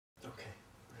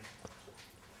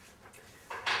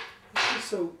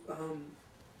So,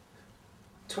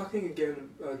 talking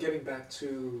again, getting back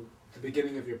to the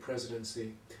beginning of your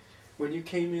presidency, when you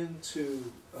came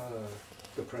into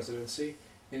the presidency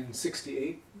in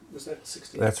 '68, was that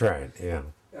 '68? That's right, yeah.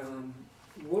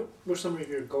 What were some of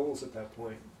your goals at that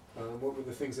point? What were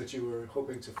the things that you were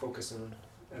hoping to focus on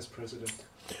as president?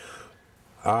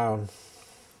 I'm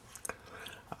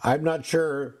not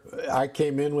sure I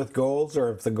came in with goals or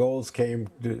if the goals came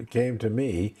to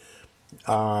me,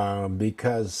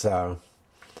 because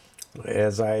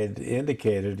as I had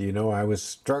indicated, you know, I was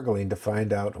struggling to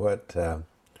find out what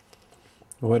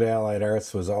Allied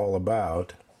Arts was all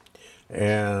about,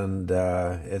 and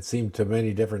it seemed to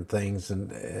many different things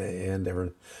and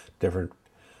different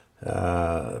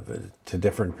to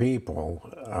different people.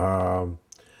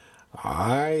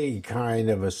 I kind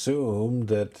of assumed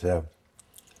that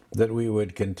we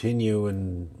would continue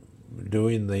in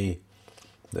doing the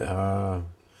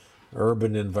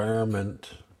urban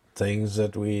environment things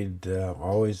that we'd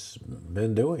always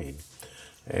been doing,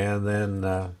 and then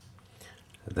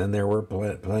there were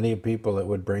plenty of people that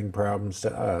would bring problems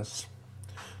to us.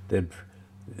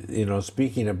 You know,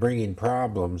 speaking of bringing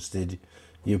problems,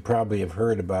 you probably have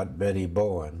heard about Betty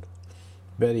Bowen?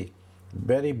 Betty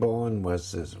Bowen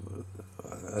was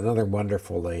another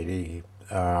wonderful lady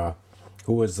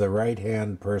who was the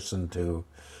right-hand person to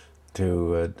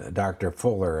Dr.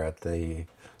 Fuller at the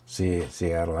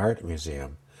Seattle Art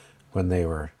Museum when they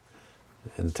were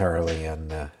entirely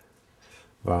in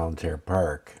Volunteer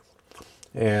Park,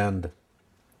 and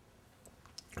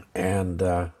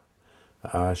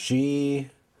she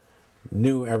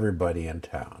knew everybody in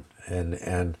town,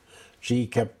 and she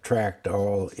kept track of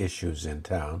all issues in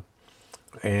town.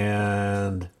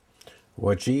 And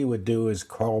what she would do is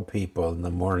call people in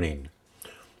the morning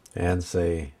and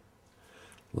say,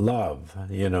 "Love,"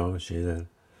 you know, she said,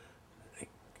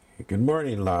 "Good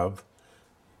morning, love.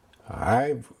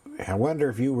 I wonder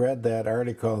if you read that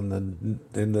article in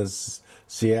the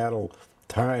Seattle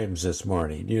Times this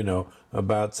morning, you know,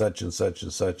 about such and such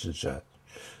and such and such.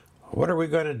 What are we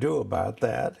going to do about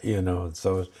that?" You know, and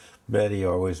so Betty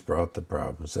always brought the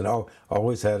problems and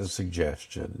always had a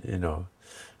suggestion, you know,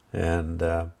 and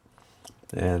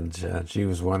she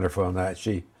was wonderful in that.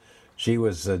 She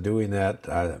was doing that.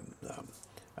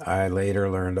 I later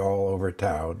learned all over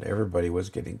town. Everybody was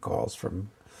getting calls from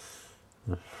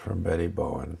Betty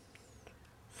Bowen.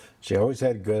 She always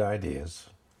had good ideas.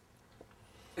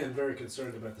 And very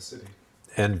concerned about the city.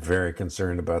 And very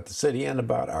concerned about the city and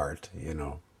about art, you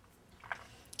know.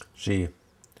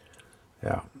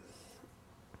 Yeah.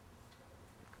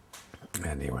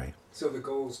 Anyway. So the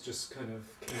goals just kind of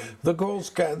came. The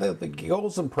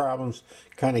goals and problems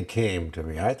kind of came to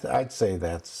me. I'd say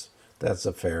that's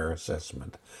a fair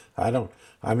assessment. I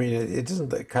mean, it isn't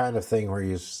the kind of thing where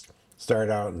you start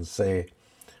out and say,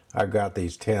 "I've got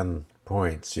these 10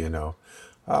 points," you know.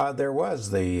 There was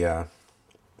the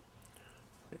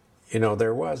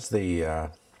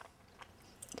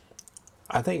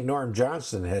I think Norm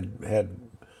Johnson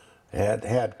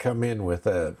had come in with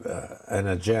an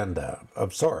agenda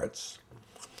of sorts,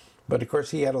 but of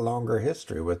course he had a longer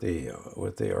history with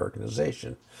the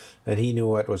organization, and he knew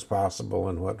what was possible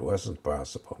and what wasn't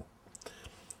possible.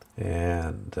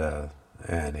 And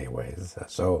anyways,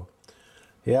 so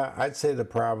yeah, I'd say the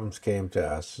problems came to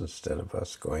us instead of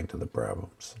us going to the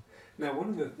problems. Now,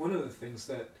 one of the things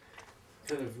that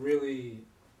kind of really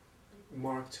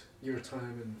marked your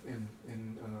time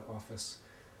in office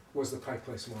was the Pike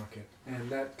Place Market, and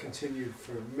that continued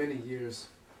for many years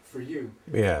for you.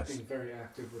 Yes. Being very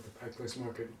active with the Pike Place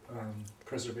Market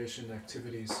preservation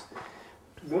activities.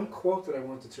 One quote that I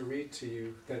wanted to read to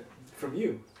you from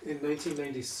you in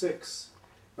 1996.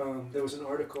 There was an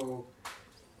article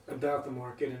about the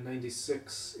market in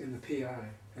 '96 in the PI,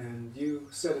 and you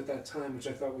said at that time, which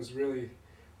I thought was really,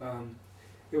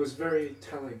 it was very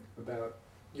telling about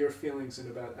your feelings and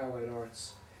about Allied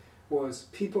Arts, was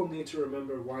people need to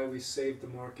remember why we saved the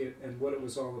market and what it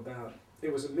was all about.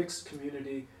 It was a mixed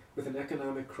community with an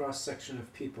economic cross-section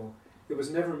of people. It was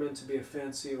never meant to be a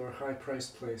fancy or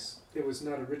high-priced place. It was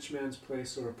not a rich man's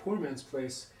place or a poor man's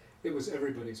place. It was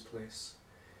everybody's place.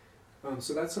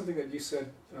 So that's something that you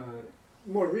said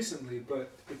more recently, but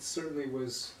it certainly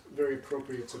was very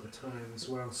appropriate to the time as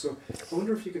well. So I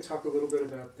wonder if you could talk a little bit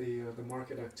about the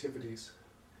market activities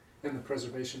and the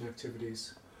preservation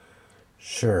activities.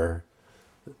 Sure.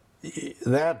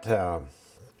 That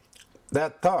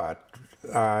thought,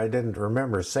 I didn't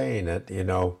remember saying it, you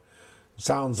know,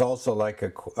 sounds also like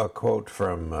a quote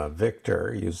from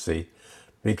Victor, you see,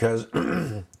 because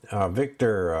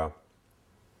Victor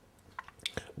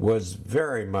was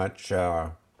very much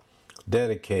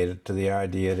dedicated to the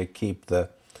idea to keep the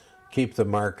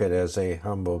market as a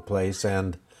humble place,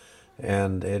 and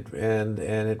in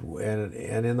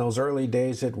those early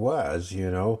days it was, you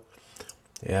know.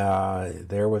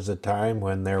 There was a time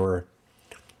when there were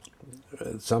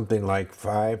something like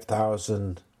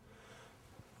 5,000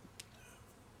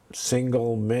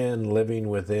 single men living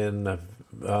within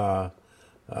a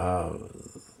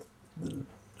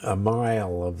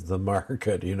mile of the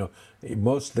market, you know,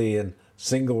 mostly in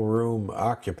single room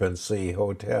occupancy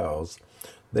hotels.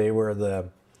 They were the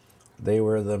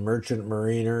merchant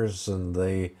mariners and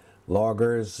the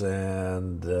loggers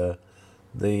and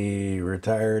the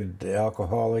retired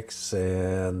alcoholics,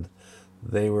 and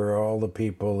they were all the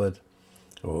people that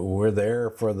were there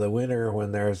for the winter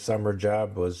when their summer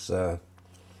job was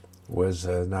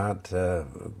not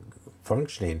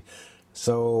functioning.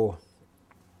 So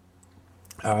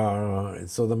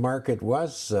so the market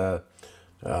was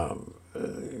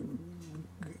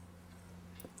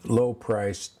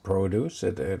low-priced produce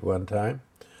at one time.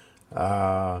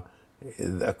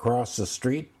 Across the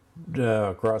street,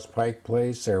 across Pike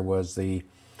Place, there was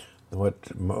what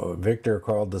Victor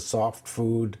called the soft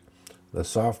fruit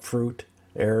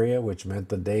area, which meant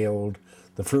the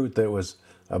fruit that was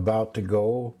about to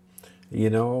go, you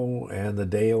know, and the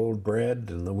day-old bread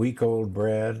and the week-old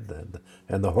bread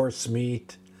and the horse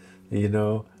meat, you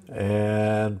know,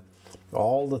 and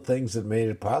all the things that made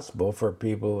it possible for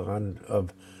people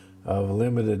of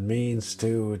limited means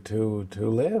to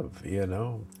live, you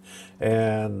know,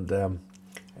 and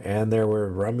there were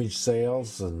rummage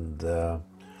sales and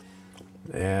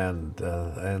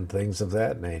things of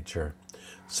that nature.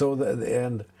 So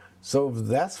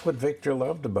that's what Victor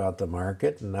loved about the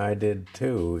market, and I did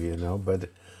too, you know. But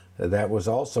that was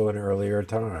also an earlier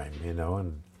time, you know,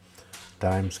 and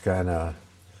times kind of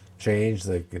changed.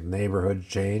 The neighborhood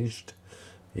changed,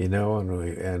 you know,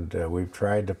 and we've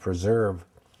tried to preserve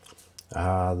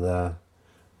some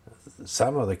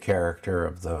of the character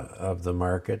of the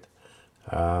market,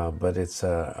 but it's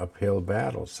a uphill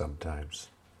battle sometimes.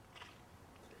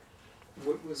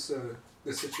 What was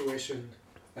the situation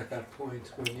at that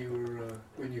point when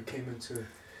you came into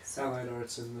Allied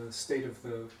Arts and the state of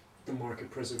the market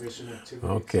preservation activities?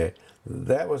 Okay,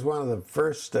 that was one of the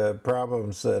first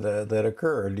problems that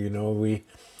occurred. You know,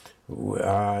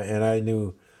 and I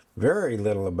knew very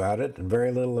little about it and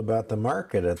very little about the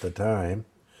market at the time.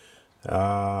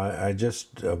 I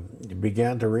just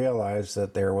began to realize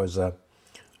that there was a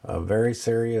very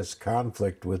serious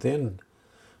conflict within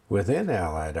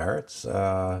Allied Arts,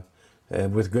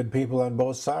 and with good people on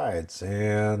both sides.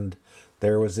 And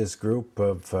there was this group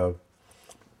of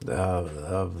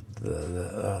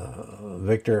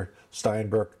Victor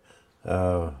Steinbrook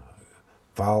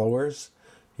followers,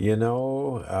 you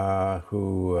know,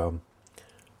 who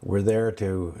were there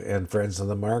and friends of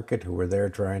the market, who were there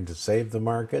trying to save the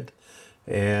market,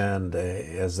 and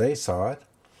as they saw it.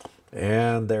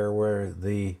 And there were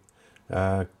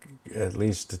at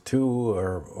least two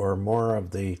or more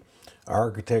of the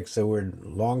architects that were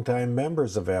longtime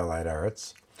members of Allied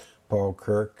Arts, Paul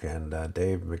Kirk and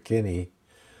Dave McKinney,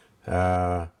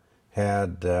 had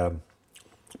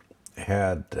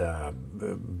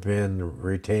been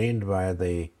retained by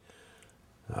the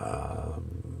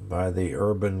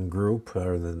urban group,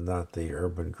 or not the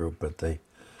urban group, but the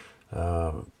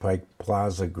Pike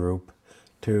Plaza group,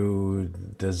 to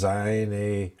design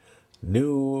a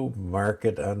new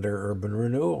market under urban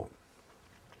renewal.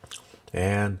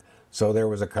 And so there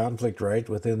was a conflict right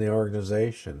within the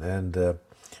organization, and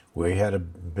we had a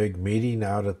big meeting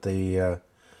out at the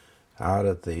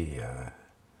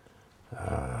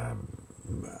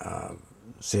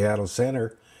Seattle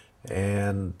Center,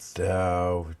 and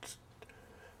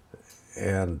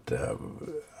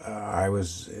I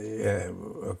was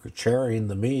chairing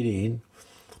the meeting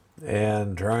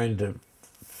and trying to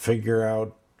figure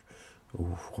out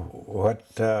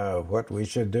what we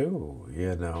should do,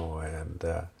 you know, and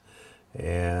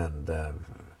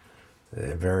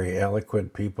very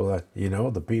eloquent people, you know,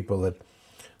 the people that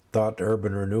thought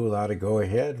urban renewal ought to go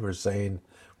ahead were saying,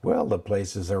 well, the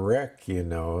place is a wreck, you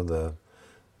know, and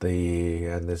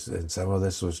some of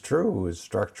this was true.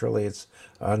 Structurally, it's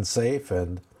unsafe,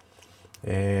 and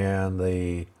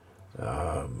the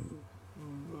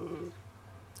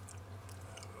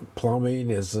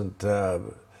plumbing isn't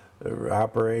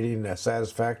operating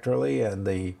satisfactorily, and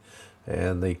the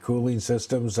cooling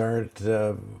systems aren't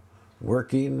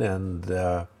working, and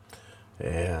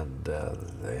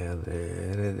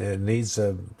it needs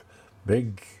a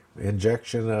big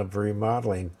injection of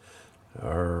remodeling,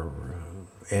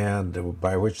 and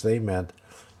by which they meant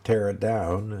tear it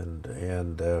down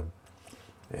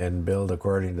and build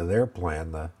according to their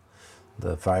plan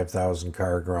the 5,000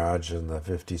 car garage and the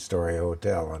 50-story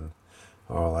hotel and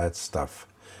all that stuff.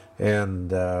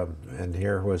 And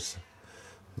here was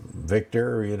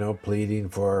Victor, you know, pleading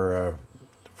for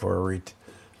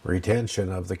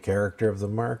retention of the character of the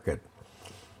market.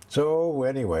 So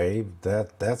anyway,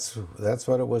 that's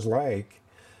what it was like.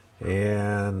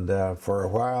 And for a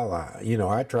while, you know,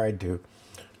 I tried to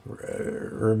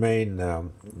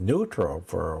remain neutral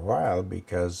for a while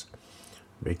because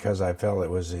I felt it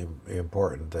was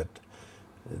important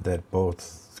that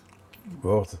both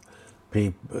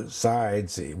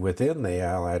sides within the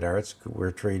Allied Arts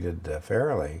were treated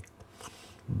fairly.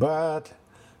 But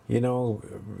you know,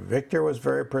 Victor was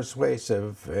very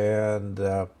persuasive, and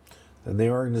the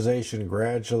organization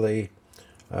gradually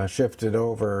shifted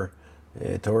over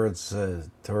towards the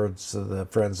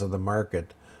Friends of the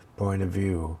Market point of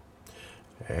view,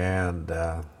 and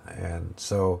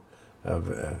so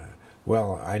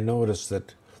well, I noticed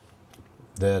that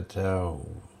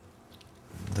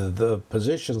the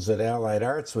positions that Allied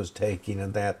Arts was taking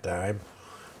at that time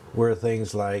were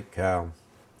things like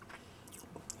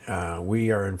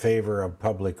we are in favor of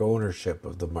public ownership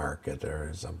of the market,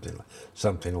 or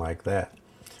something like that,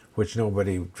 which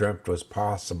nobody dreamt was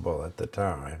possible at the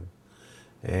time.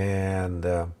 And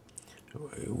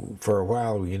for a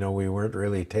while, you know, we weren't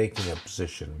really taking a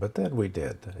position, but then we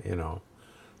did, you know.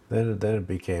 Then it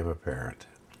became apparent.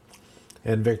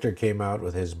 And Victor came out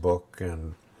with his book,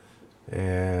 and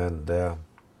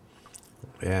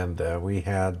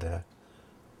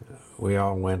we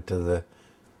all went to the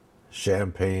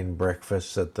champagne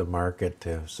breakfasts at the market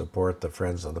to support the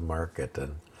Friends of the Market,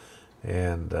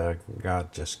 and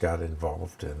just got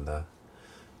involved in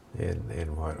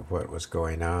what was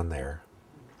going on there.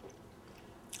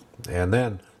 And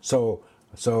then so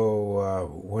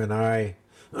when I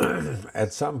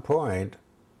at some point,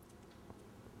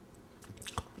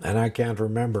 and I can't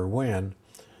remember when,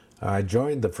 I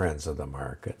joined the Friends of the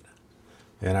Market,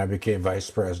 and I became vice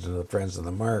president of the Friends of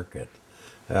the Market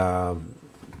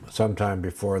sometime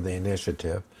before the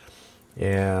initiative,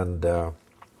 and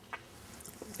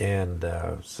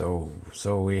so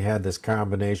we had this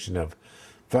combination of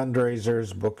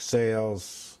fundraisers, book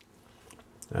sales,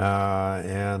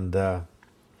 and then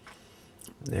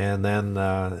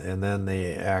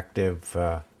the active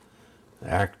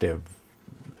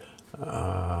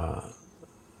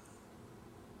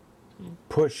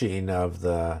pushing of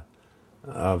the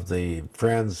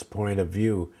Friends' point of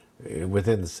view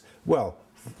within well,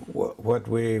 what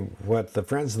the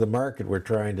Friends of the Market were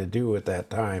trying to do at that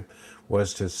time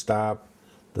was to stop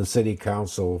the city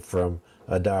council from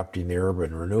adopting the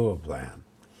urban renewal plan,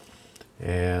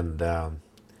 and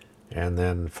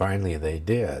then finally they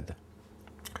did.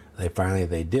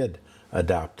 They did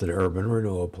adopt the urban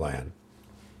renewal plan,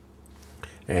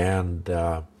 and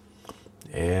that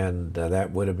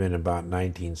would have been about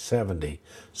 1970.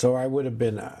 So I would have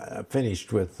been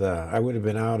finished with. I would have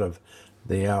been out of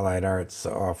the Allied Arts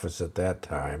office at that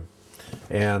time,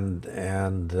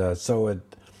 so it.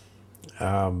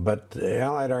 But the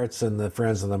Allied Arts and the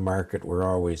Friends of the Market were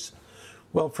always,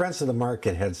 well, Friends of the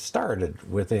Market had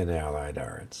started within Allied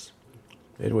Arts.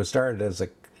 It was started as a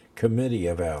committee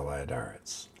of Allied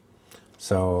Arts.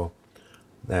 So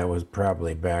that was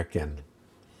probably back in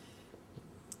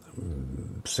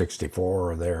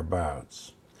 64 or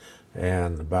thereabouts,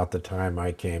 and about the time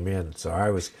I came in. So I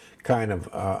was kind of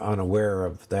unaware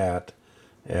of that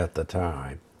at the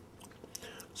time.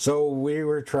 So we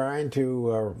were trying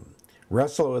to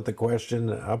wrestle with the question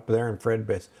up there in Fred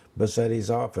Bassetti's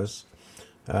office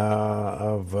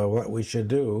of what we should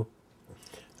do.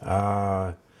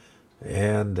 With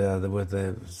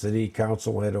the city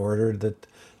council had ordered that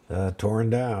torn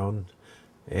down,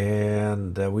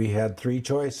 and we had three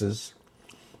choices,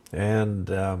 and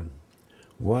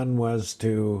one was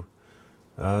to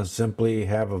simply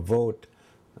have a vote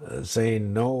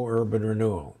saying no urban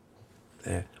renewal.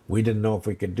 We didn't know if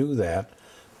we could do that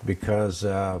because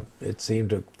it seemed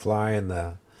to fly in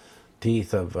the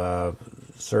teeth of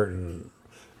certain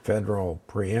federal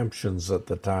preemptions at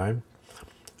the time.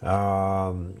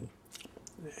 And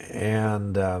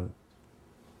the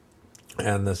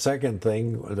second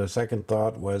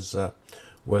thought was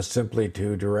simply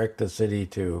to direct the city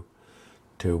to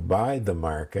buy the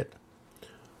market.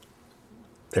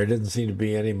 There didn't seem to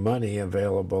be any money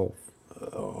available,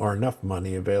 or enough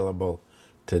money available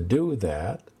to do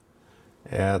that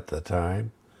at the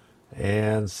time,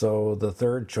 and so the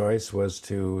third choice was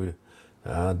to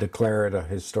declare it a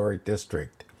historic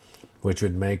district, which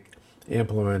would make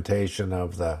implementation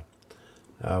of the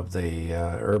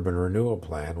urban renewal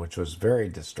plan, which was very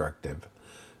destructive,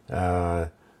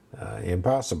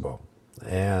 impossible.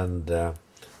 And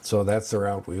so that's the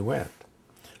route we went.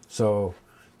 So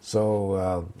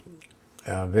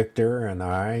Victor and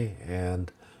I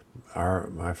and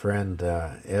my friend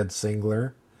Ed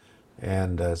Singler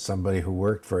and somebody who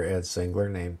worked for Ed Singler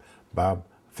named Bob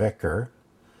Fecker,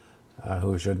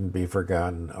 who shouldn't be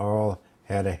forgotten, all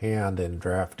had a hand in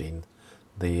drafting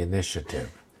the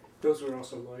initiative. Those were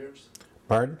also lawyers?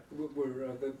 Pardon?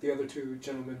 Were the other two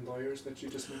gentlemen lawyers that you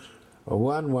just mentioned?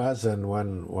 One was and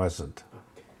one wasn't.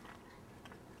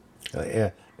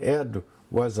 Ed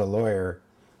was a lawyer,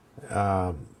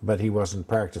 but he wasn't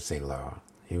practicing law.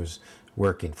 He was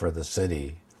working for the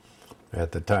city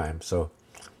at the time, so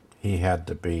he had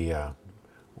to be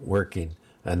working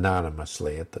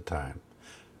anonymously at the time.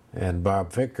 And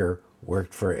Bob Ficker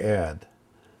worked for Ed,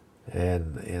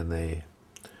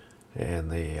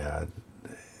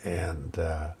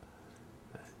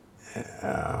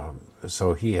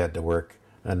 so he had to work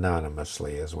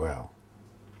anonymously as well.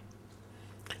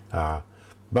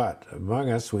 But among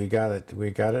us, we got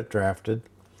it drafted.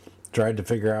 Tried to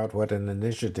figure out what an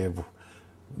initiative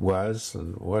was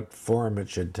and what form it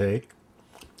should take.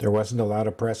 There wasn't a lot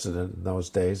of precedent in those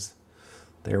days.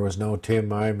 There was no Tim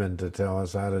Eyman to tell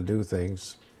us how to do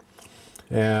things,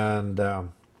 and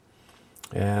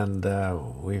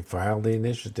we filed the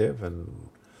initiative and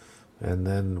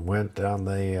then went on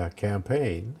the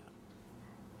campaign.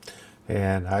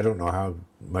 And I don't know how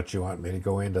much you want me to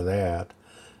go into that.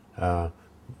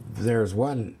 There was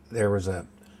a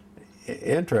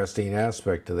interesting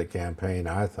aspect to the campaign,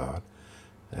 I thought,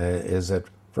 is that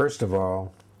first of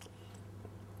all,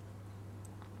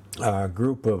 a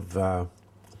group of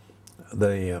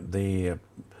the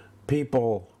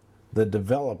people, the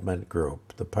development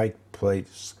group, the Pike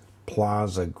Place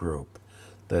Plaza group,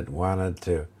 that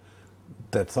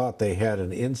thought they had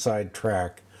an inside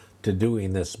track to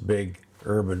doing this big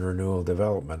urban renewal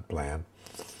development plan,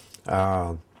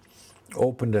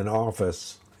 opened an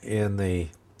office in the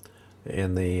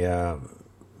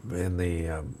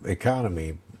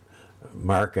economy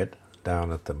market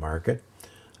down at the market,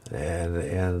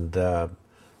 and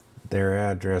their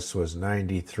address was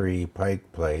 93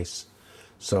 Pike Place,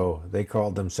 so they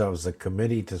called themselves the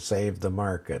Committee to Save the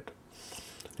Market,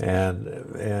 and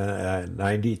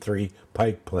 93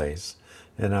 Pike Place.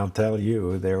 And I'll tell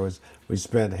you, we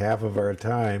spent half of our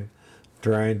time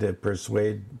trying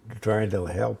to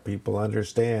help people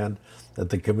understand that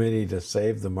the Committee to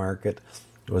Save the Market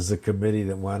was the committee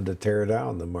that wanted to tear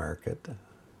down the market.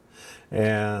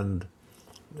 And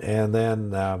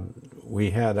then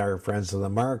we had our Friends of the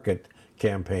Market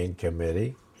campaign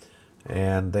committee,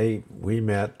 and we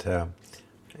met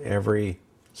every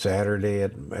Saturday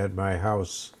at my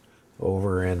house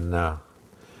over in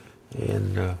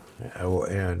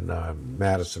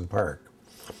Madison Park.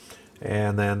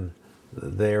 And then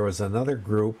there was another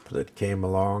group that came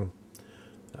along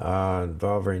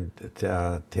involving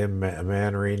Tim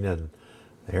Mannering and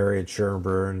Harriet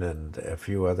Sherburne and a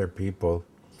few other people,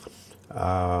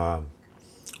 Jack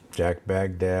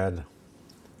Baghdad,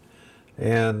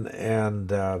 and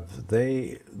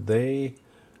they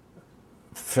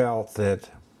felt that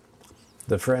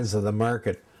the Friends of the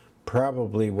Market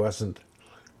probably wasn't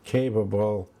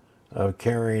capable of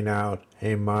carrying out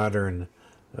a modern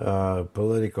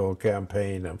political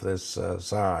campaign of this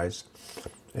size,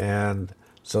 and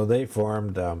so they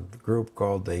formed a group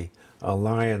called the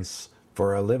Alliance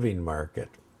for a Living Market.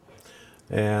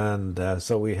 And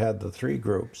so we had the three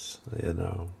groups,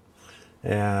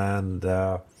 and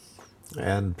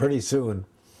pretty soon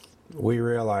we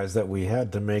realized that we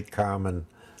had to make common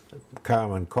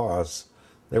cause.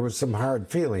 There was some hard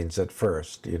feelings at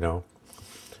first, the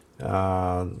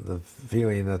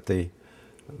feeling that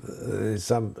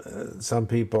some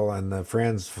people and the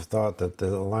Friends thought that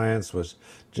the Alliance was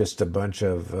just a bunch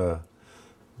of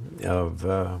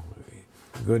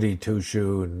goody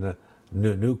two-shoe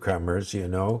newcomers,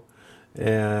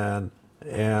 and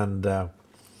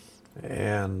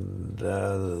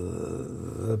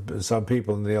some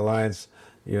people in the Alliance,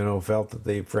 felt that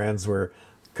the Friends were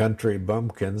country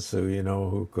bumpkins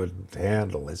who couldn't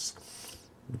handle this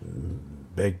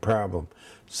big problem.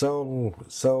 So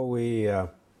we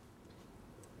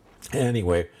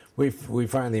anyway, we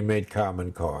finally made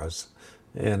common cause,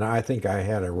 and I think I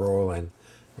had a role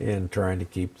in trying to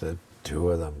keep the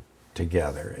two of them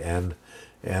together, and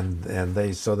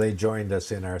they joined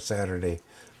us in our Saturday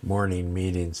morning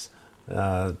meetings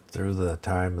through the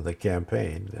time of the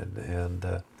campaign,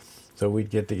 and so we'd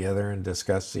get together and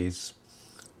discuss these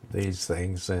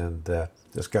things and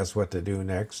discuss what to do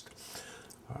next.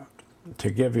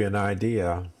 To give you an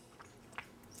idea,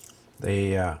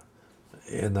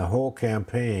 in the whole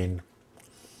campaign,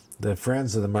 the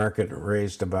Friends of the Market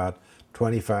raised about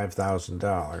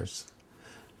 $25,000,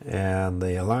 and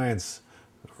the Alliance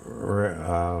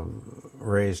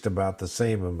raised about the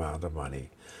same amount of money.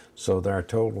 So our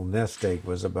total nest egg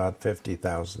was about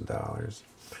 $50,000,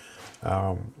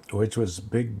 which was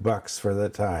big bucks for the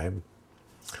time.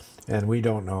 And we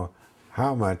don't know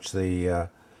how much the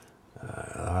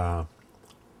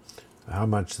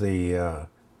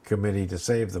Committee to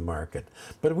Save the Market.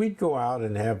 But we'd go out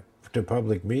and have to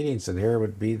public meetings, and here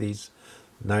would be these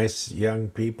nice young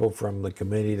people from the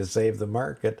Committee to Save the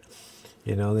Market.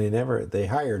 You know, they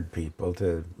hired people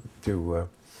to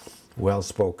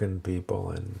well-spoken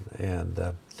people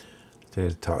and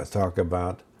to talk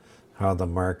about how the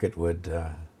market would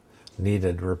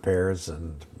needed repairs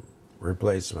and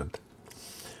replacement.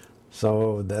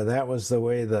 So that was the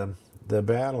way the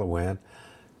battle went.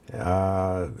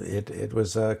 It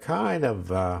was a kind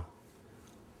of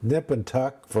nip and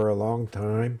tuck for a long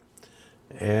time,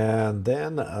 and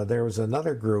then there was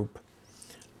another group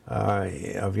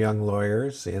of young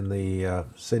lawyers in the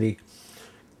city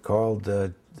called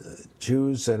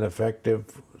Choose an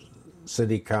Effective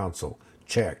City Council,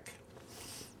 check.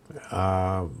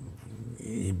 A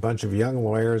bunch of young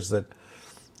lawyers that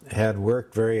had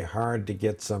worked very hard to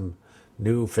get some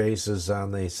new faces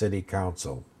on the city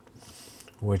council,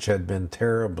 which had been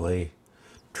terribly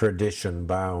tradition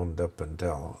bound up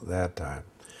until that time.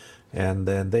 And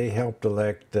then they helped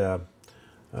elect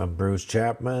Bruce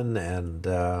Chapman and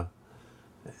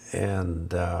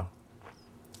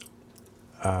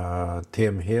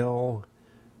Tim Hill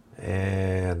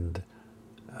and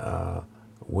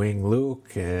Wing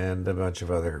Luke and a bunch of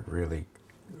other really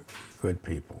good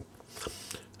people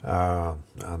on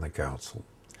the council.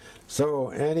 So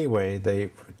anyway,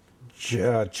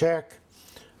 Czech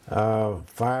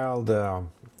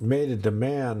made a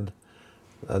demand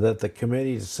that the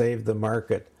Committee to Save the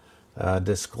Market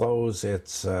disclose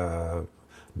its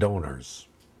donors.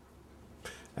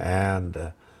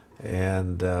 And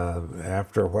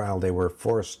after a while, they were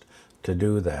forced to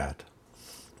do that.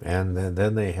 And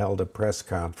then they held a press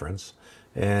conference,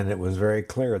 and it was very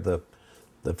clear the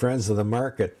Friends of the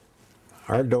Market,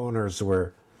 our donors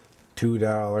were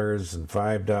 $2 and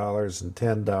 $5 and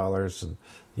 $10, and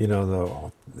you know, the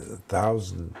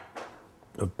 1,000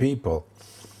 of people,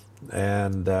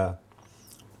 and their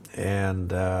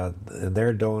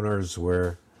donors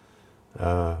were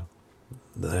the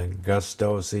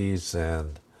Gustosis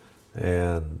and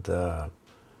the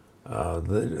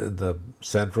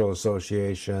Central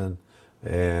Association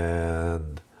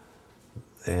and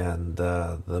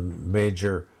the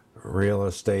major real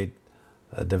estate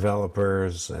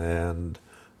developers and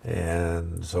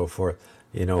so forth,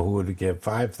 you know, who would give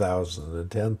 5,000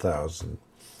 and 10,000.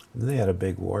 And they had a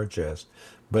big war chest.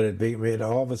 But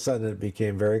all of a sudden it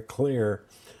became very clear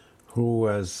who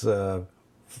was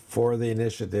for the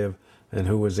initiative and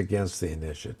who was against the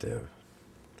initiative.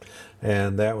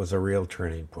 And that was a real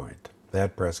turning point,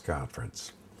 that press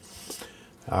conference.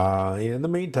 In the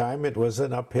meantime, it was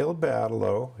an uphill battle,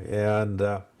 though,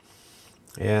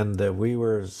 and we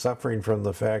were suffering from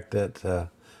the fact that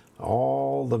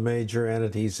all the major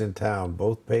entities in town,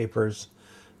 both papers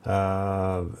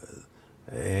and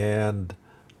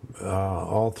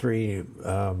all three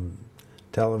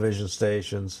television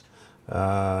stations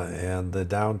and the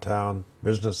Downtown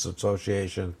Business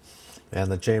Association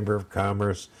and the Chamber of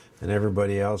Commerce and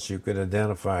everybody else you could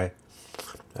identify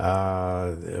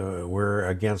were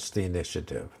against the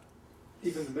initiative.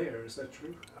 Even the mayor, is that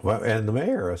true? Well, and the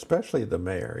mayor, especially the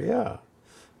mayor, yeah.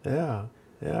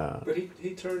 But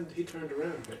he turned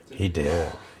around a bit,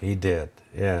 didn't He did,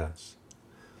 yes.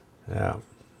 Yeah,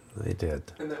 he did.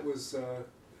 And that was,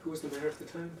 who was the mayor at the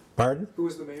time? Pardon? Who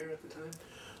was the mayor at the time?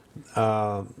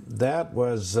 That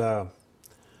was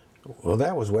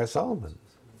Wes Ullman.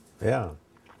 Yeah,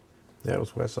 that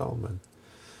was Wes Ullman.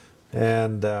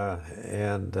 And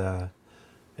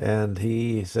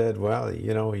he said, well,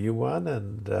 you know, you won,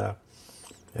 and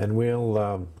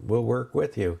we'll work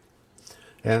with you.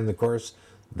 And of course,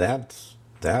 that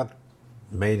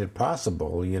made it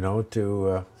possible, you know,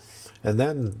 to and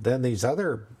then this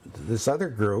other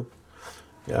group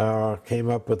came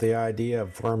up with the idea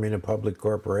of forming a public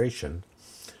corporation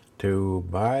to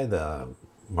buy the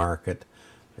market,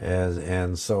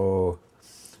 and so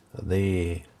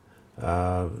the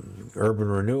urban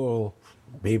renewal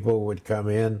people would come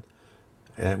in,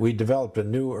 and we developed a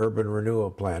new urban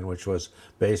renewal plan, which was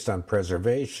based on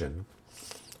preservation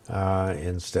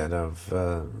instead of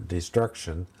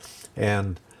destruction,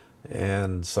 and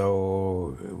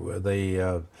so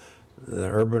the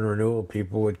urban renewal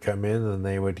people would come in and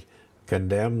they would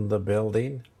condemn the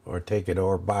building or take it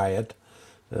or buy it,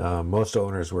 Most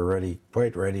owners were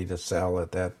quite ready to sell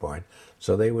at that point.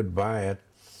 So they would buy it,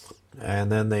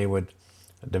 and then they would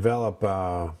develop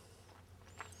a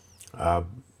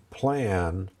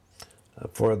plan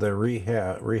for the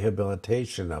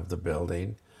rehabilitation of the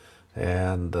building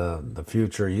and the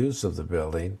future use of the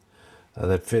building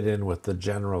that fit in with the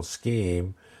general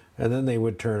scheme, and then they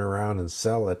would turn around and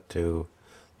sell it to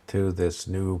this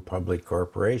new public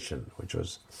corporation, which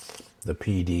was the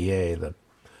PDA.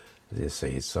 You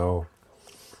see, so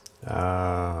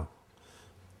that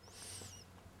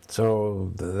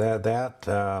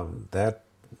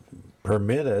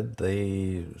permitted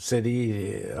the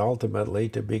city ultimately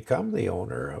to become the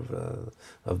owner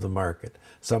of the market,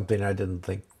 something I didn't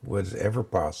think was ever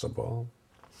possible.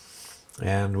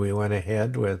 And we went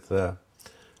ahead with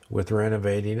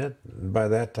renovating it. And by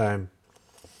that time,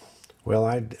 well,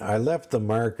 I left the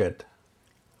market.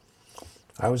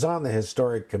 I was on the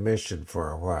Historic Commission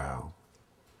for a while,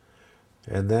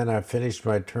 and then I finished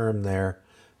my term there,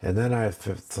 and then I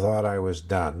thought I was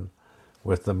done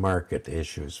with the market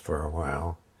issues for a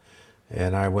while,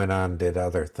 and I went on and did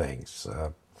other things,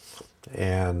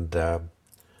 and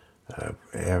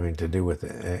having to do with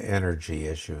energy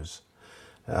issues.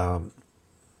 And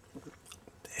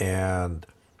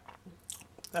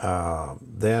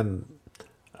then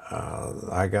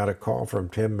I got a call from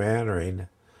Tim Mannering,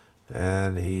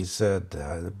 and he said,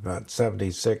 about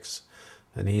 76,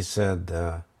 and he said,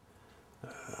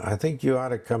 I think you ought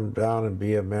to come down and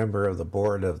be a member of the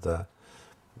board of the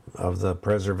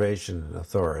Preservation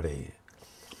Authority.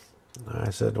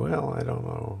 I said, well, I don't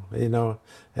know,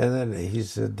 and then he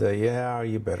said, yeah,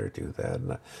 you better do that.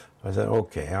 And I said,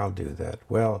 okay, I'll do that.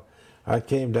 Well, I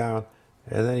came down,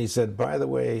 and then he said, by the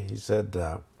way, he said,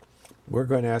 we're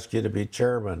going to ask you to be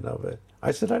chairman of it.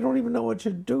 I said, I don't even know what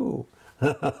you do.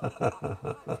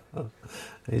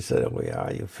 He said, oh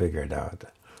yeah, you figure it out.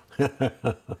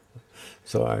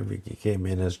 So I came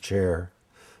in as chair.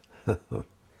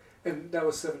 And that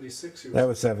was 76? That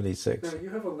was 76. Now, you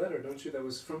have a letter, don't you, that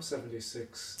was from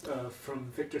 76,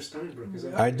 from Victor Steinbrück, is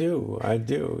that I do,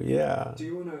 yeah. Do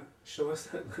you want to show us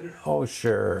that letter? Oh,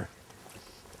 sure.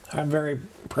 I'm very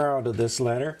proud of this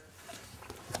letter.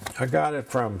 I got it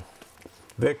from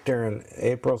Victor on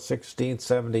April 16th,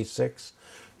 76.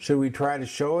 Should we try to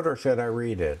show it, or should I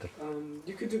read it?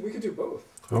 We could do both.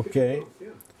 Okay.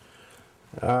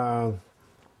 Yeah.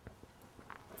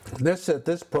 At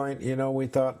this point, we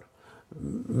thought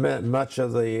much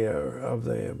of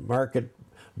the market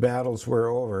battles were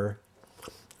over.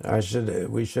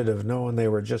 We should have known they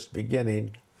were just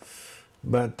beginning.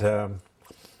 But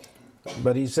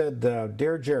he said,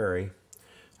 Dear Jerry,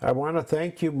 I want to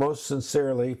thank you most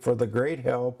sincerely for the great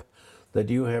help that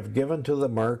you have given to the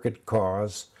market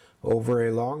cause over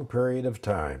a long period of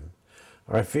time.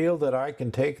 I feel that I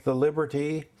can take the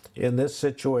liberty in this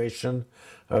situation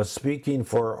of speaking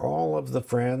for all of the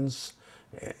friends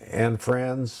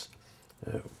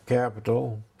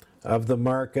capital of the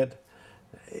market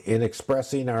in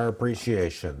expressing our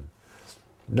appreciation.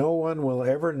 No one will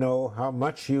ever know how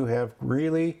much you have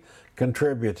really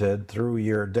contributed through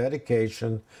your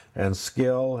dedication and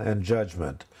skill and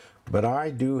judgment, but I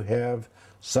do have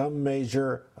some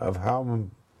measure of how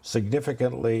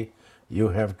significantly you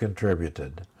have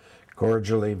contributed.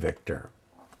 Cordially, Victor.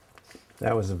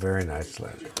 That was a very nice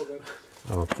letter.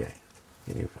 Okay.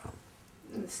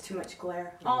 It's too much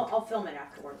glare. I'll film it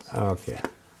afterwards. Okay.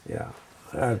 Yeah.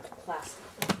 Plastic.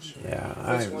 Yeah.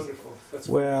 That's wonderful.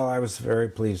 Well, I was very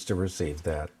pleased to receive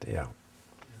that. Yeah.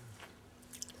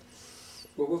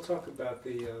 Well, we'll talk about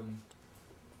the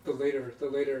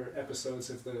later episodes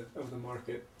of the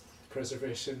market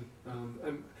preservation.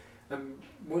 I'm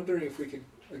wondering if we could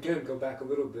again go back a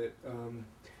little bit,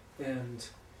 and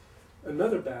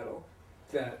another battle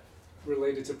that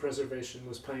related to preservation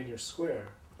was Pioneer Square.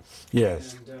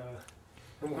 Yes. And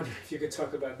I'm wondering if you could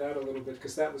talk about that a little bit,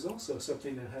 because that was also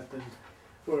something that happened,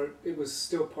 or it was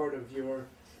still part of your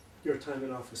time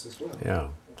in office as well. Yeah.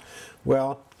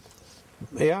 Well,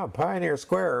 yeah, Pioneer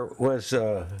Square was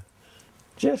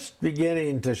just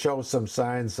beginning to show some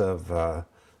signs of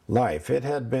life. It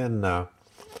had been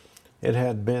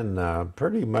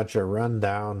pretty much a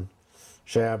rundown,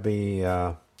 shabby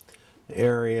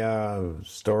area,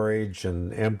 storage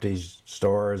and empty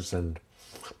stores and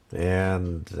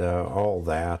all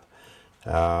that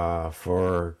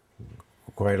for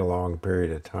quite a long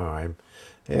period of time.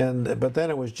 But then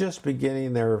it was just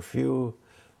beginning. There were a few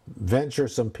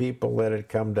venturesome people that had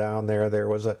come down there. There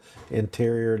was an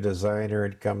interior designer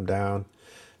had come down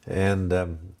and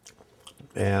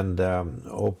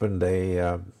opened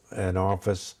an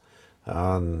office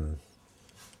on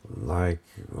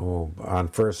on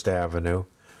First Avenue,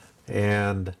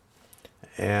 and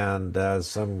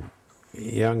some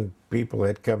young people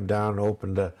had come down and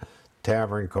opened a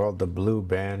tavern called the Blue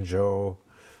Banjo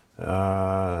in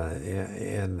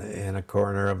a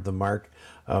corner of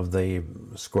the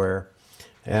square,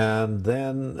 and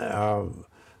then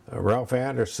Ralph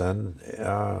Anderson,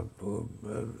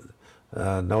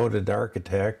 noted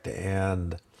architect,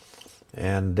 and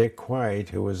Dick White,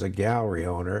 who was a gallery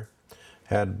owner,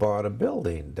 had bought a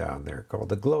building down there called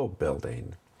the Globe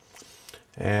Building,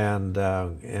 and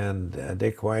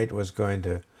Dick White was going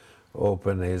to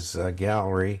open his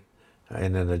gallery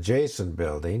in an adjacent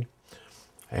building,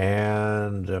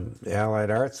 and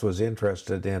Allied Arts was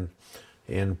interested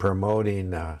in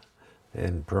promoting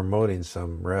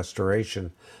some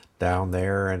restoration down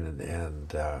there,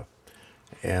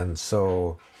 and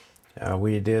so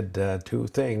we did two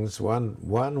things.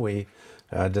 One we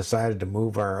decided to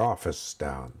move our office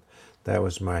down. That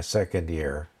was my second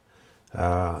year,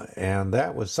 and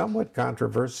that was somewhat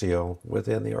controversial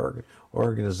within the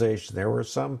organization. There were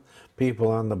some people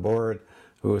on the board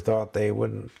who thought they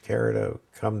wouldn't care to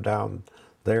come down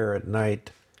there at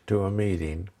night to a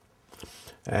meeting,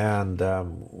 and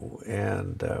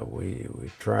we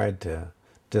tried to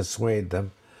dissuade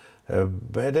them.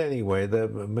 But anyway, the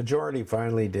majority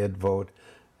finally did vote,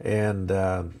 and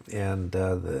the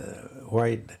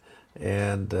White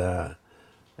and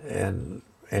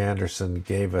Anderson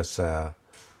gave us a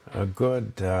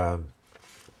good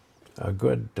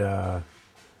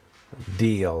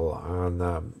deal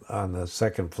on the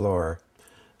second floor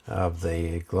of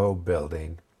the Globe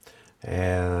Building,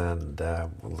 and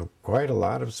quite a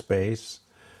lot of space,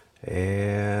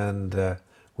 and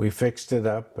we fixed it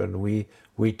up, and we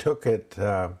took it.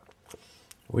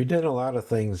 We did a lot of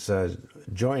things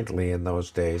jointly in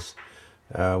those days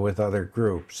with other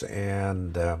groups,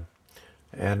 and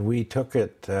we took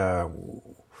it.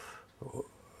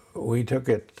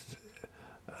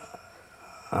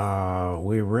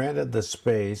 We rented the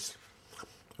space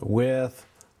with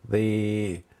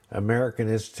the American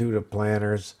Institute of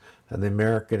Planners and the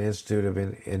American Institute of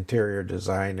Interior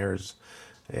Designers,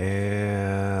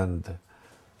 and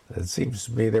it seems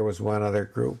to me there was one other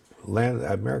group,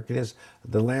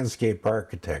 the Landscape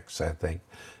Architects, I think,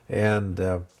 and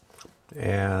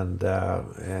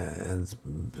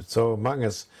so among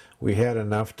us we had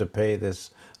enough to pay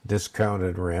this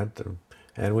discounted rent,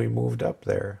 and we moved up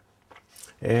there,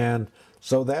 and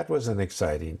so that was an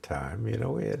exciting time. You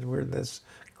know, we're in this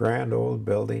grand old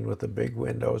building with the big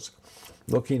windows,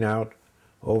 looking out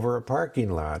over a parking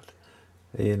lot,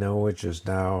 you know, which is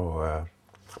now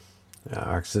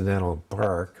Occidental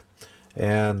Park,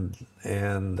 and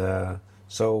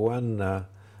so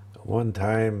one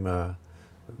time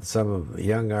some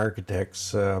young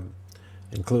architects,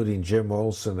 including Jim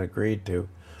Olson, agreed to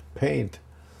paint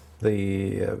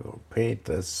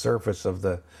the surface of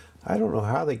the. I don't know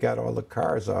how they got all the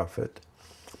cars off it.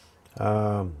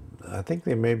 I think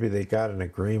maybe they got an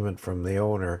agreement from the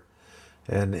owner,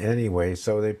 and anyway,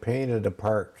 so they painted a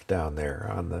park down there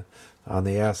on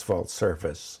the asphalt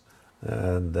surface,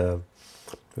 and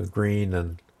green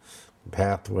and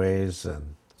pathways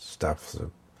and stuff,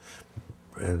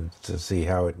 and to see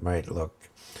how it might look,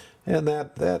 and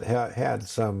that had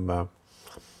some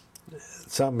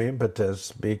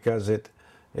impetus, because it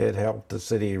helped the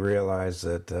city realize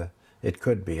that it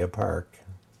could be a park.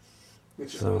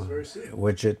 Which it was very soon.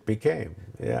 Which it became,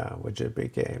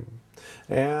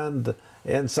 and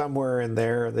somewhere in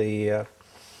there, the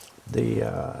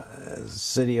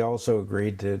city also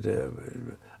agreed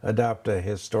to adopt a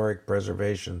historic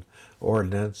preservation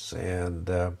ordinance, and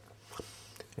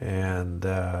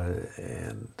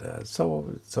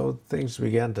so things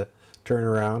began to turn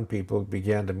around. People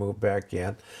began to move back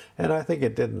in, and I think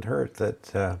it didn't hurt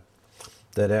that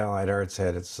Allied Arts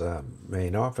had its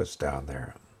main office down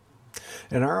there.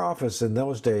 And our office in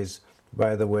those days,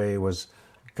 by the way, was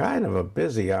kind of a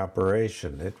busy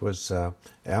operation. It was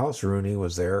Alice Rooney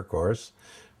was there, of course,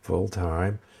 full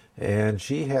time, and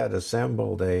she had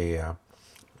assembled a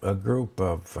group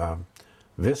of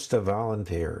Vista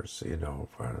volunteers, you know,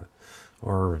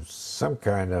 or some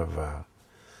kind of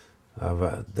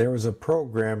there was a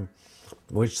program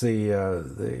which they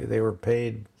were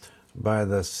paid by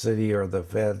the city or the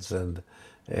feds, and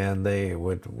they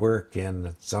would work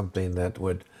in something that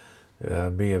would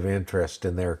be of interest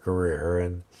in their career,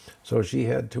 and so she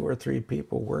had 2 or 3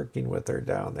 people working with her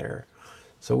down there.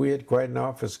 So we had quite an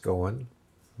office going,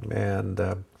 and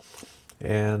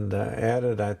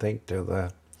added, I think,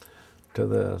 to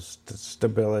the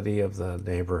stability of the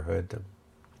neighborhood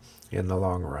in the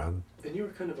long run. And you were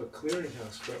kind of a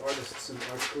clearinghouse for artists and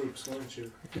art groups, weren't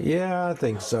you? Yeah, I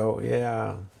think so.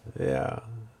 Yeah.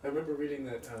 I remember reading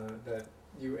that that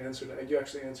you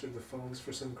actually answered the phones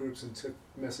for some groups and took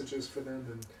messages for them,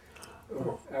 and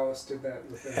or Alice did that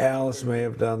with them. Alice may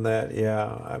have done that.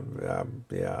 Yeah,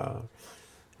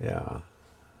 yeah.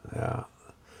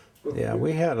 Well, Yeah,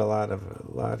 we had a lot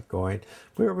going.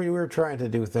 We were trying to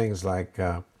do things like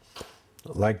that,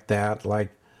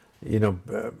 like, you know,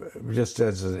 just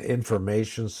as an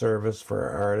information service for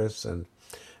artists, and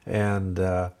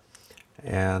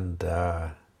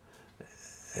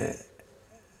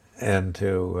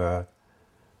to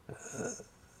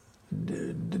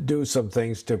do some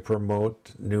things to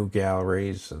promote new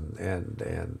galleries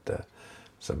and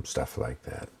some stuff like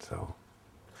that. So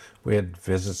we had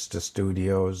visits to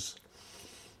studios,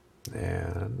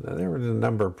 and there were a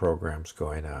number of programs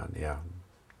going on. Yeah.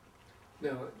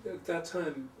 Now, at that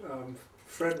time,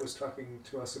 Fred was talking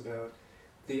to us about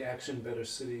the Action Better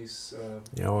Cities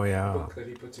Oh yeah. book that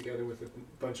he put together with a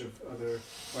bunch of other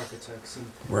architects, and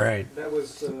Right. that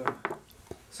was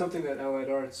something that Allied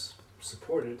Arts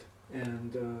supported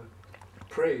and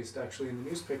praised actually in the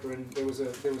newspaper. And there was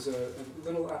a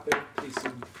little op-ed piece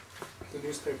in the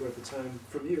newspaper at the time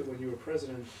from you when you were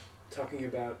president, talking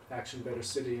about Action Better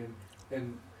City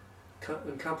and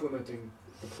complimenting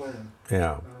the plan.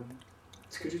 Yeah.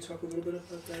 Could you talk a little bit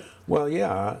about that? Well,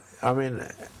 yeah. I mean,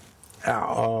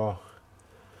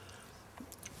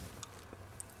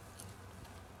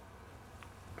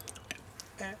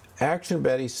 Action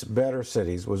Better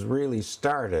Cities was really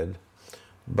started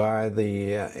by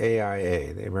the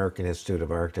AIA, the American Institute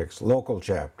of Architects local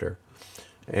chapter,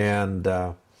 and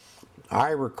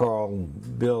I recall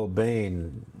Bill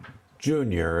Bain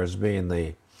Jr. as being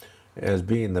the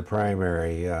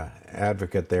primary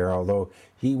advocate there, although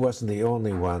he wasn't the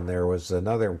only one. There was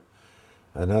another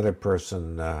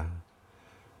person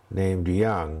named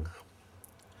Young,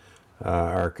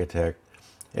 architect,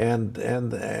 and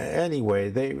anyway,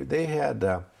 they had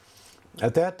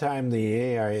at that time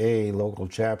the AIA local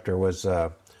chapter was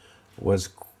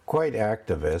quite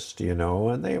activist, you know,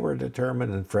 and they were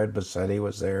determined. And Fred Bassetti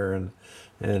was there, and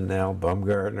Al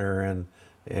Baumgartner and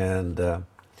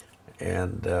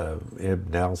Ib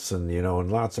Nelson, you know,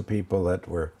 and lots of people that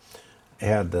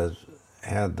had the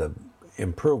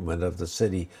improvement of the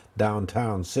city,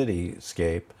 downtown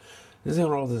cityscape. You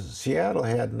know, Seattle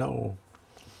had no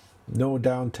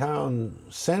downtown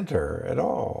center at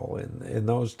all in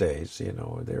those days. You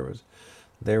know,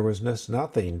 there was just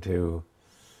nothing to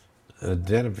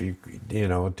identify. You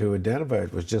know, to identify.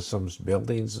 It was just some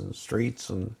buildings and streets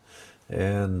and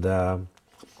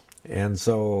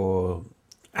so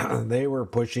they were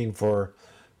pushing for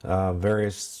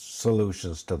various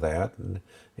solutions to that, and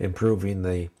improving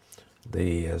the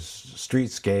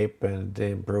streetscape and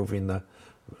improving the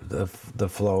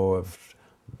flow of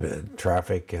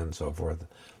traffic and so forth.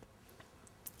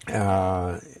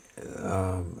 So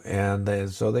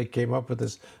they came up with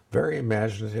this very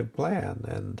imaginative plan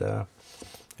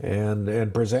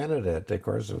and presented it. Of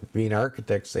course, being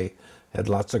architects, they had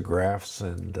lots of graphs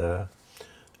and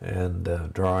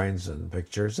drawings and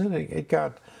pictures, and it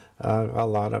got a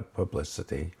lot of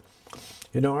publicity.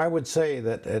 You know, I would say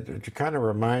that it kind of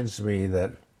reminds me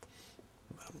that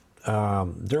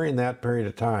during that period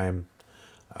of time,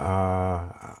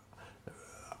 I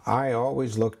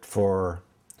always looked for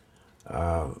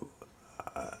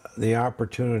the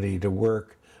opportunity to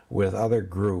work with other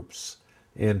groups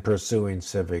in pursuing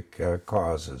civic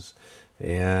causes,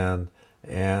 and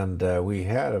we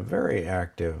had a very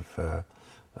active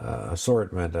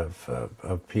assortment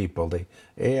of people. The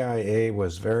AIA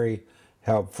was very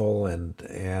helpful and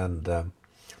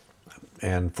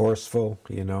forceful,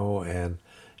 you know, and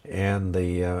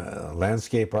the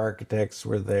landscape architects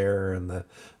were there, and the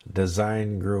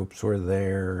design groups were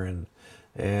there, and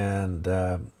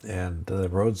the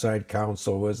roadside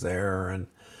council was there,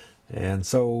 and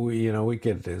so, you know, we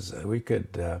could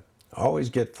always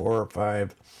get 4 or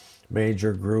 5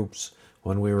 major groups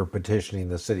when we were petitioning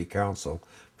the city council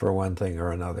for one thing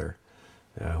or another,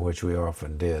 which we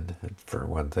often did for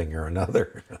one thing or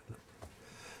another.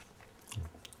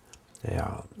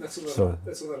 Yeah. That's a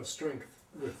lot of strength.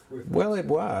 Well, it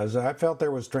was. I felt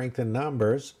there was strength in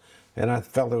numbers, and I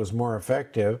felt it was more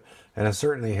effective, and it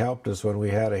certainly helped us when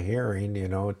we had a hearing, you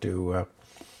know, to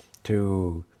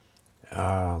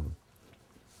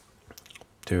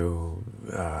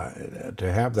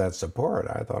have that support.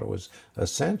 I thought it was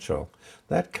essential.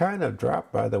 That kind of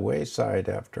dropped by the wayside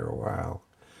after a while,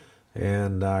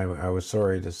 and I was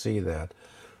sorry to see that.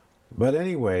 But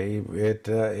anyway,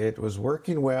 it was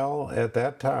working well at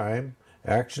that time.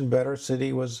 Action Better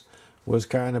City was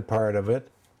kind of part of it.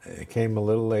 It came a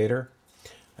little later,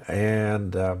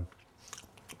 and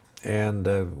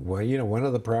well, you know, one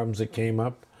of the problems that came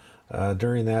up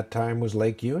during that time was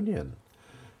Lake Union,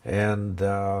 and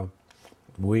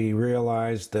we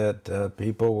realized that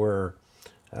people were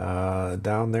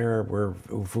down there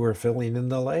were filling in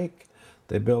the lake.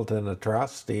 They built an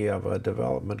atrocity of a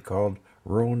development called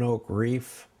Roanoke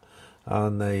Reef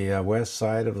on the west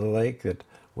side of the lake that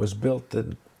was built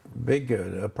in big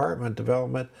apartment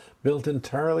development built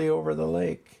entirely over the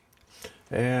lake.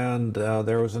 And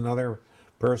there was another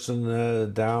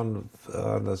person down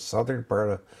on the southern part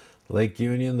of Lake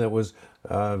Union that was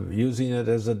using it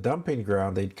as a dumping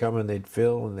ground. They'd come and they'd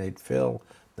fill and they'd fill,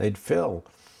 they'd fill.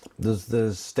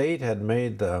 The state had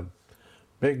made the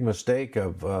big mistake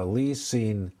of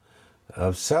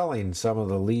selling some of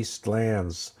the leased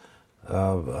lands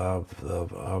around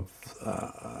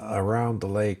the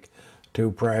lake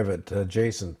to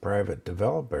adjacent private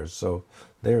developers. So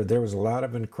there was a lot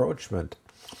of encroachment,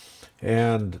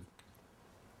 and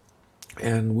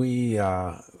we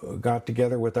got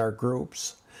together with our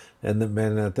groups, and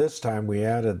at this time we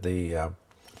added the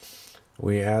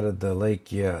lake,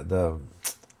 the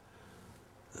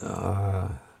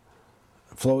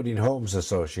Floating Homes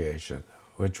Association,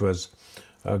 which was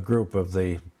a group of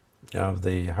the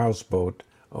houseboat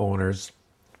owners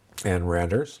and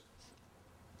renters,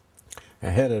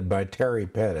 headed by Terry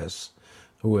Pettis,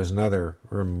 who was another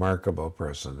remarkable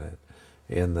person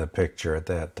in the picture at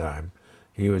that time.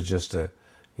 He was a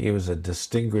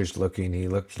distinguished looking, he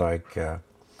looked like, I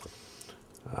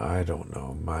don't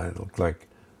know, looked like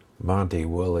Monty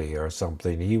Woolley or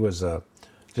something. He was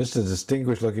just a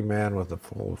distinguished looking man with a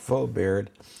full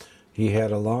beard. He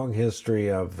had a long history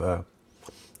of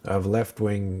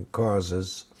left-wing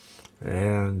causes,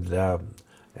 and I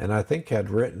think had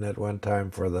written at one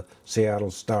time for the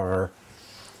Seattle Star,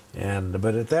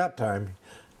 but at that time,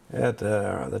 at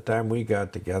the time we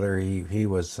got together, he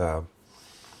was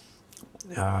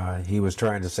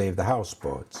trying to save the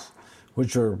houseboats,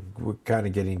 which were kind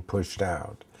of getting pushed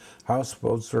out.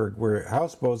 Houseboats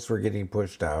were getting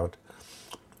pushed out.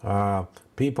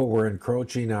 People were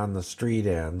encroaching on the street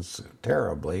ends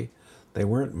terribly. They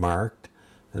weren't marked,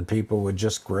 and people would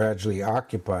just gradually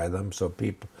occupy them. So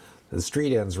the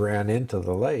street ends ran into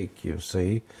the lake, you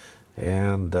see,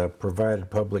 and provided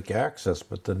public access,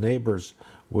 but the neighbors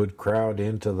would crowd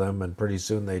into them, and pretty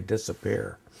soon they'd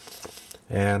disappear.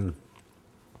 And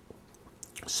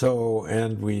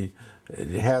we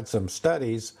had some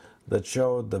studies that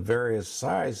showed the various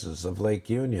sizes of Lake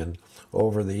Union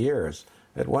over the years.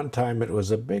 At one time it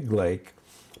was a big lake,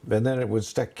 and then it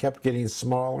kept getting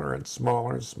smaller and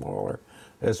smaller and smaller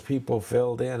as people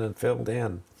filled in and filled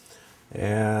in.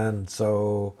 And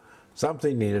so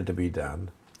something needed to be done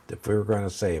if we were going to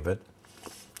save it.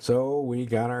 So we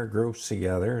got our groups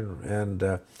together,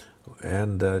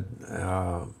 and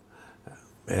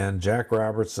Jack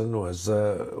Robertson was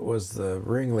the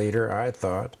ringleader, I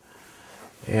thought,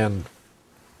 and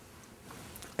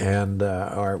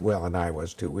I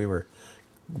was too. We were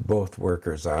both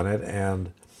workers on it,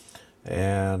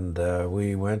 and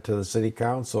we went to the city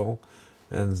council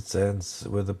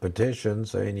with a petition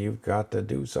saying you've got to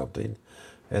do something,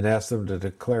 and asked them to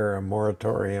declare a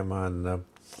moratorium on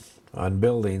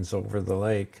buildings over the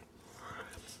lake.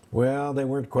 Well, they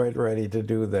weren't quite ready to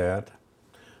do that,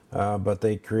 but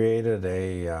they created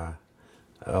a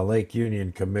Lake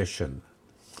Union Commission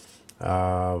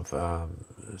of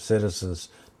citizens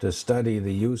to study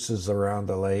the uses around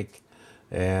the lake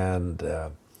and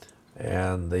the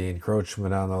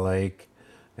encroachment on the lake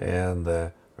and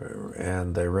the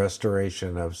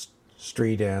restoration of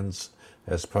street ends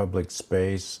as public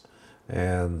space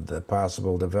and the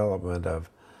possible development of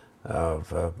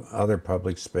other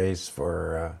public space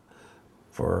for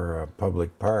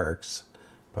public parks,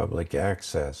 public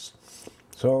access.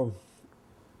 So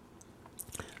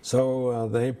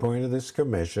they appointed this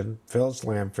commission. Phyllis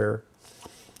Lamphere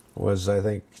was, I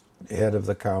think, head of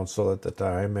the council at the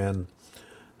time,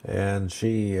 and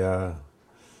she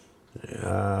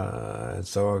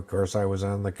so of course I was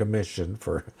on the commission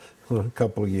for a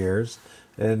couple of years,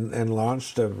 and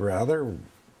launched a rather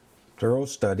thorough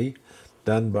study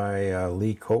done by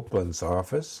Lee Copeland's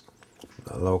office,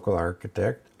 a local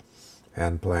architect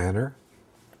and planner,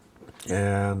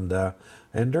 and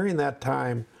during that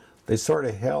time they sort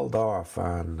of held off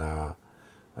on, I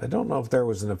don't know if there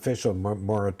was an official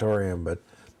moratorium, but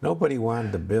nobody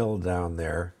wanted to build down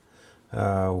there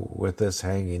with this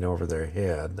hanging over their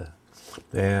head.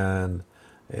 And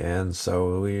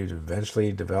so we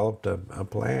eventually developed a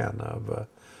plan of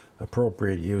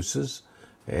appropriate uses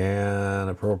and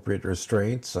appropriate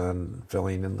restraints on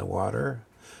filling in the water.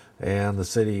 And the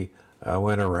city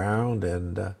went around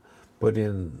and put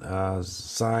in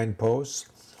signposts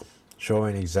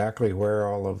showing exactly where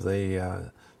all of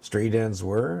the street ends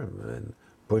were, and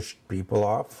pushed people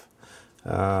off.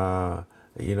 You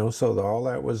know, so all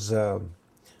that was a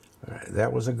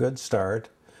good start.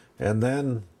 And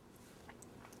then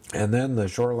the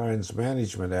Shorelines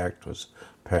Management Act was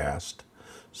passed,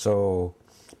 so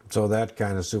that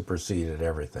kind of superseded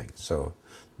everything. So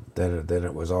then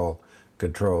it was all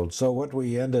controlled. So what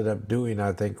we ended up doing,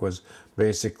 I think, was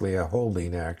basically a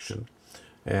holding action,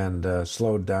 and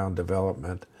slowed down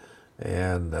development,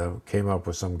 and came up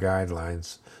with some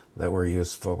guidelines that were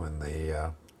useful in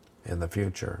the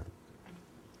future.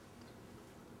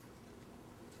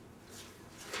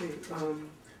 Okay,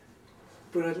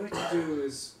 what I'd like to do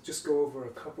is just go over a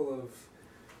couple of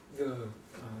the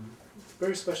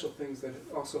very special things that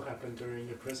also happened during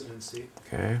your presidency.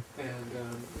 Okay. And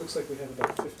looks like we have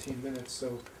about 15 minutes,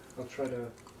 so I'll try to,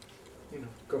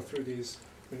 go through these,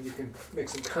 and you can make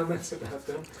some comments about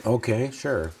them. Okay,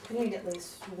 sure. I need at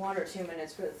least 1 or 2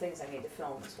 minutes for the things I need to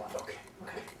film as well. Okay.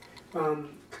 Okay.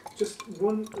 Just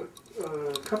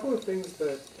a couple of things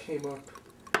that came up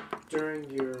during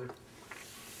your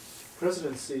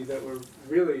presidency that were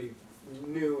really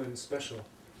new and special.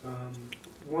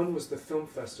 One was the film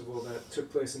festival that took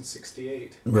place in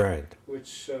 '68. Right.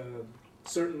 Which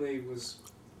certainly was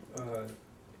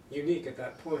unique at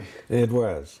that point. It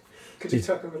was. Could you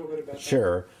talk a little bit about that?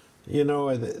 Sure. You know,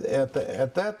 at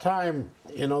that time,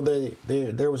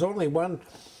 there was only one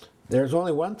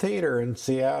theater in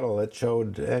Seattle that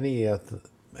showed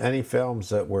any films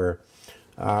that were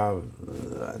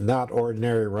not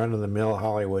ordinary run-of-the-mill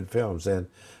Hollywood films, and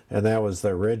that was the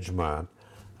Ridgemont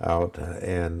out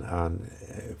on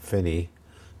Finney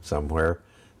somewhere,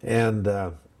 and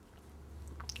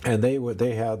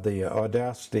they had the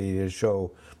audacity to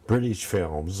show British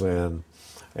films and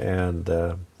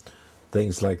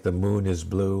things like The Moon is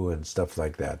Blue and stuff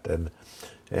like that, and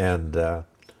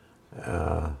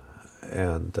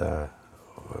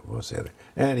what was the other?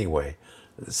 Anyway,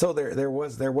 so there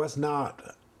was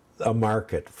not a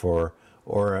market for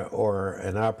or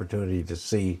an opportunity to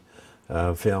see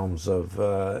films of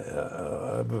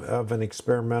an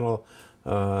experimental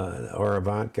or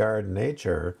avant-garde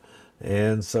nature,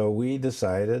 and so we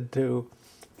decided to.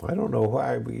 I don't know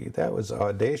why that was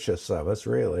audacious of us,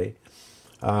 really.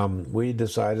 We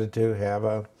decided to have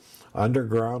a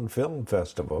underground film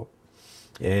festival,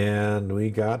 and we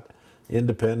got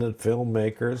independent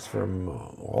filmmakers from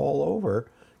all over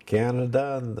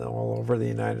Canada and all over the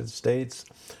United States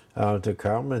to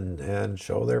come and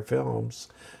show their films,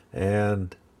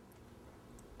 and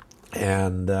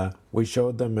we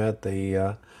showed them at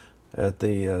the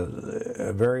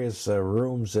various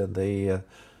rooms at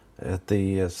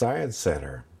the Science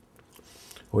Center,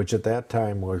 which at that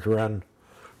time was run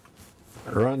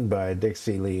by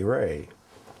Dixie Lee Ray,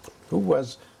 who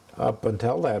was up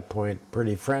until that point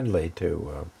pretty friendly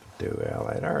to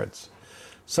Allied Arts.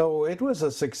 So it was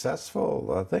a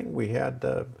successful thing. We had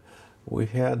our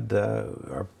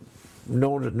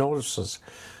notices.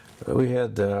 We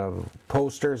had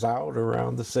posters out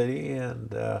around the city,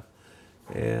 and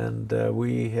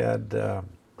we had I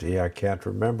can't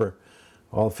remember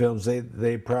all films.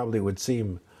 They probably would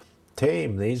seem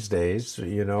tame these days,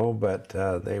 but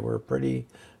they were pretty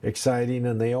exciting,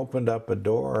 and they opened up a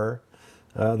door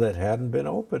that hadn't been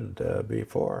opened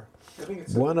before. I think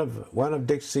it's one of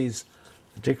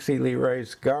Dixie Lee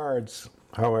Ray's guards,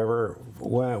 however,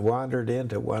 wandered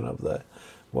into one of the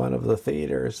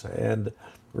theaters and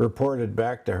reported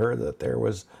back to her that there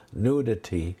was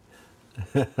nudity,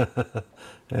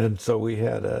 and so we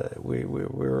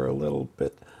were a little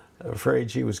bit afraid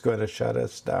she was going to shut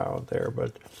us down there,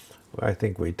 but I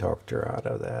think we talked her out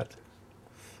of that.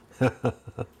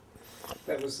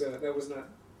 That was not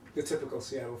the typical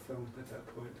Seattle film at that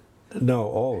point.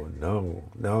 No,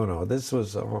 no. This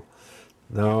was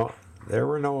no. There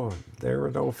were no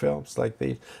films like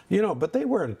these, but they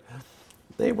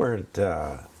weren't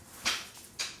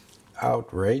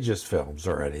outrageous films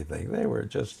or anything. They were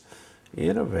just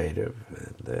innovative,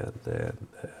 and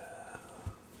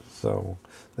so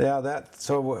yeah.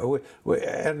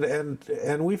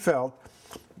 And we felt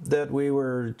that we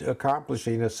were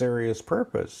accomplishing a serious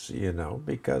purpose,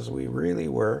 because we really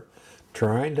were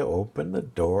trying to open the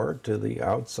door to the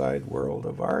outside world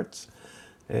of arts,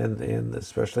 and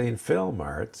especially in film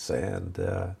arts,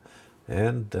 and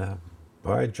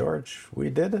by George, we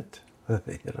did it, and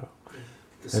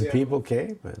people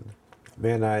came, and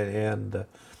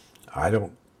I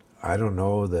don't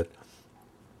know that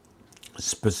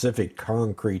specific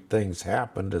concrete things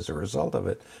happened as a result of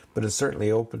it, but it certainly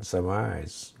opened some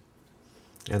eyes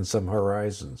and some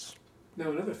horizons. Now,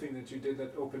 another thing that you did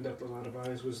that opened up a lot of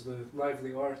eyes was the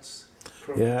Lively Arts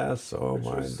program. Yes, oh which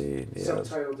my was indeed, yes.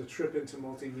 subtitled A Trip into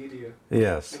Multimedia.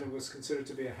 Yes, And it was considered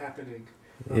to be a happening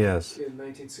yes, in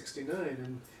 1969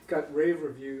 and got rave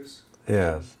reviews.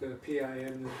 yes, The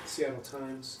PIM, the Seattle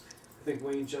Times, I think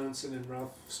Wayne Johnson and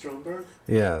Ralph Stromberg,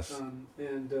 yes,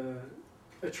 and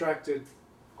attracted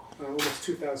almost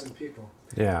 2,000 people.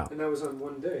 yeah. And that was on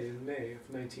one day in May of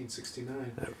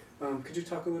 1969. Could you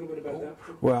talk a little bit about that?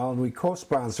 Well, we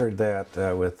co-sponsored that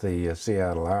with the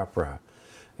Seattle Opera,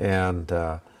 and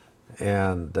oh,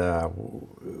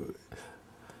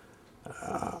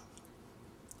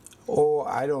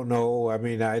 I don't know. I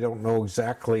mean, I don't know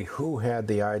exactly who had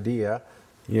the idea,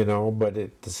 you know, but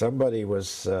somebody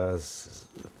was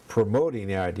promoting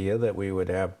the idea that we would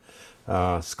have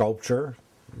sculpture.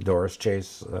 Doris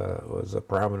Chase was a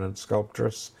prominent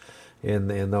sculptress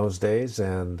in those days,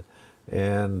 and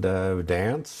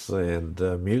dance and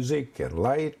music and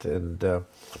light and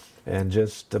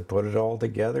just to put it all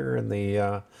together in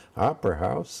the opera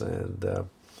house, and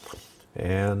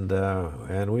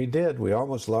we did. We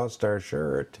almost lost our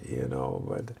shirt, you know,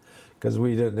 but because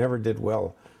we never did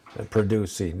well at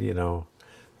producing, you know,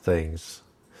 things,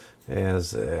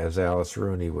 as Alice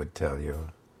Rooney would tell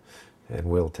you, and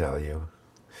will tell you.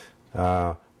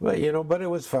 But you know, but it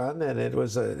was fun, and it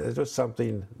was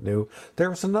something new. There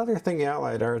was another thing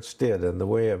Allied Arts did in the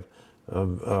way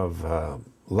of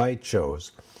light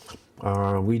shows.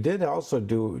 We also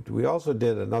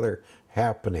did another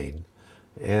happening,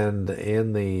 and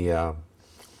in the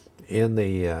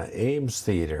Ames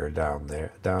Theater down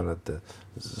at the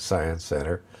Science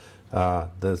Center,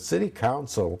 the City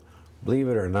Council, believe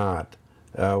it or not,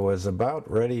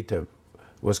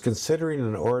 was considering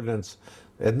an ordinance.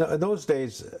 In those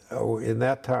days, in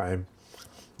that time,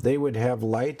 they would have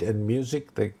light and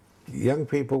music. The young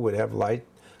people would have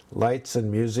lights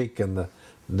and music, and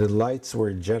the lights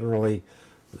were generally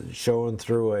shown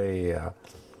through a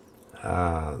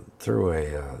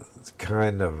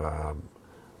kind of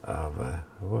a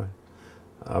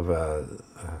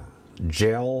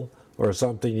gel or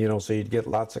something, you know, so you'd get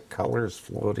lots of colors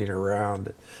floating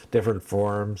around, different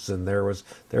forms, and there were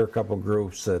a couple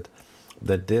groups that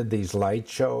did these light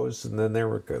shows, and then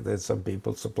some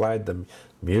people supplied the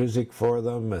music for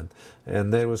them,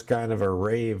 and there was kind of a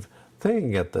rave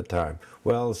thing at the time.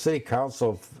 Well, the city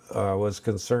council was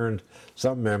concerned,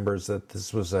 some members, that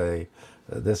this was a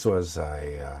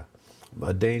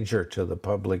danger to the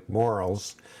public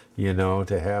morals, you know,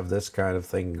 to have this kind of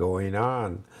thing going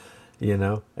on, you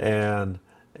know, and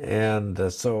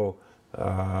so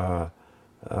the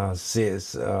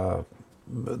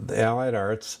Allied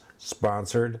Arts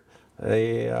sponsored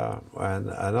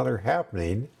another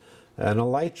happening, and a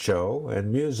light show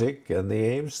and music, and the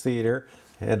Ames Theater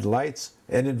had lights,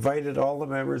 and invited all the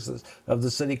members of the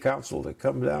city council to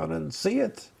come down and see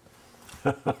it.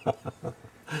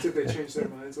 Did they change their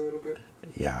minds a little bit?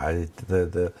 Yeah,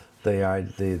 the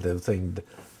thing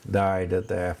died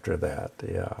after that.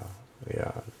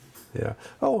 Yeah.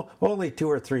 Oh, only 2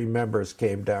 or 3 members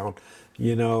came down,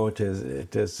 you know,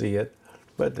 to see it.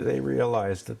 But they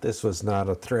realized that this was not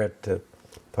a threat to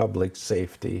public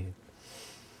safety.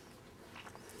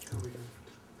 10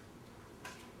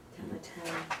 to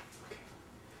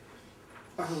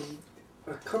 10.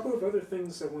 A couple of other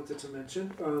things I wanted to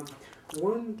mention.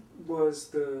 One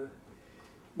was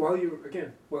while you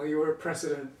were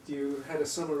president, you had a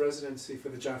summer residency for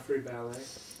the Joffrey Ballet.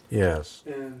 Yes.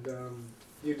 And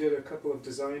you did a couple of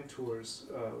design tours,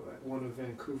 one of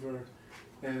Vancouver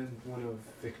and one of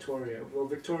Victoria. Well,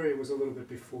 Victoria was a little bit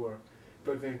before,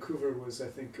 but Vancouver was, I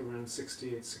think, around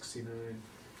 68, 69.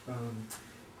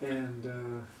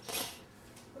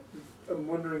 I'm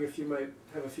wondering if you might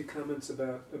have a few comments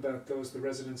about those, the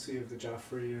residency of the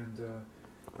Joffrey and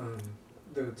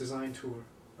the design tour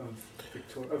of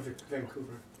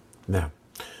Vancouver. Yeah.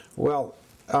 Well,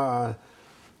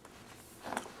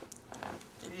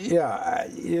 yeah,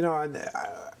 you know,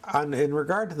 in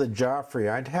regard to the Joffrey,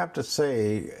 I'd have to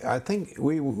say, I think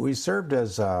we served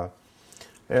as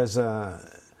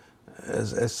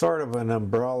sort of an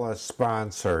umbrella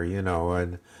sponsor, you know,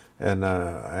 and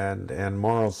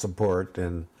moral support,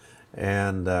 and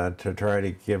to try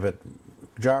to give it.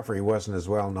 Joffrey wasn't as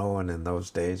well known in those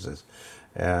days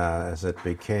as it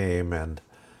became, and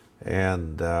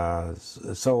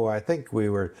so I think we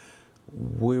were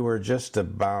just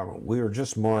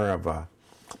more of a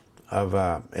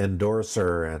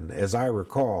endorser, and as I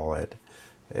recall it,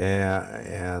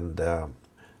 and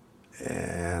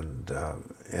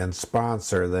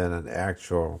sponsor than an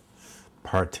actual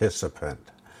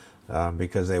participant,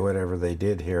 because whatever they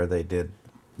did here, they did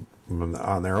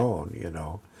on their own, you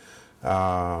know.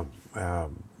 But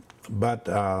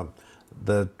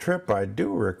the trip I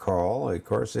do recall, of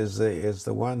course, is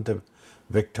the one to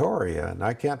Victoria, and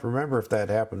I can't remember if that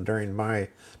happened during my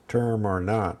term or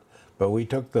not. But we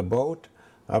took the boat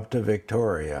up to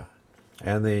Victoria,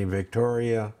 and the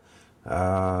Victoria,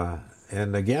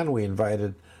 and again we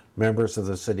invited members of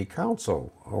the city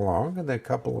council along, and a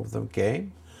couple of them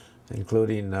came,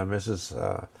 including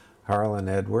Mrs. Harlan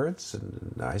Edwards, a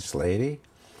nice lady,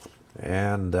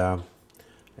 and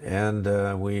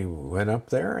we went up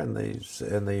there, and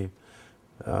the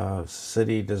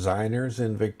city designers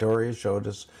in Victoria showed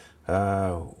us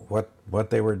what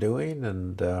they were doing,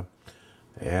 and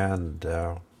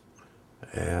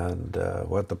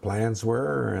what the plans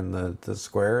were, and the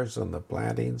squares and the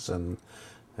plantings, and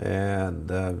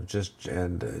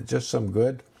just some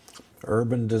good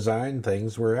urban design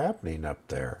things were happening up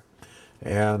there,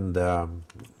 and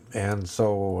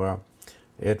so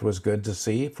it was good to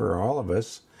see for all of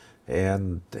us,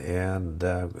 and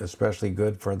especially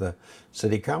good for the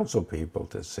city council people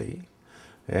to see.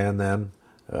 And then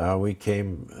we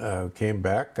came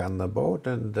back on the boat,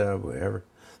 and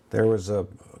there was a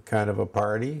kind of a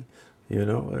party, you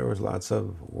know. There was lots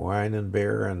of wine and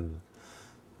beer and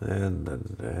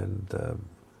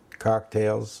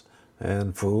cocktails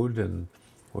and food, and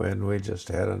when we just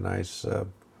had a nice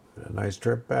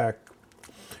trip back,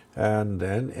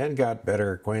 and got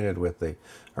better acquainted with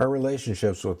our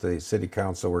relationships with the city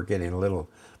council were getting a little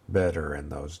better in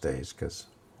those days, because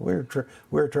we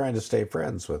were trying to stay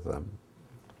friends with them.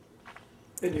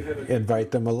 And you have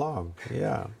invite them along,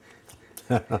 yeah.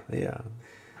 Yeah.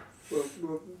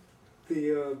 Well,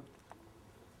 the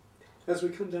as we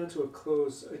come down to a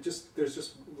close, there's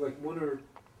just like one or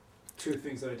two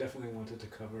things that I definitely wanted to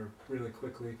cover really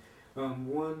quickly.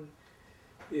 One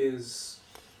is,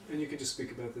 and you can just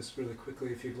speak about this really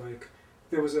quickly if you'd like.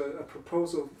 There was a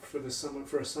proposal for a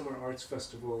summer arts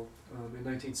festival in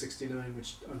 1969,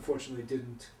 which unfortunately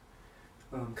didn't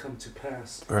come to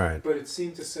pass. Right. But it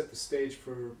seemed to set the stage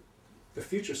for the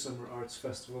future summer arts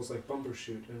festivals like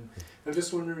Bumbershoot, and I'm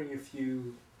just wondering if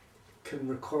you can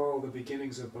recall the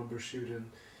beginnings of Bumbershoot,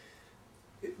 and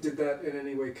did that in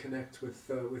any way connect with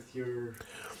your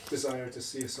desire to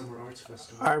see a summer arts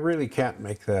festival? I really can't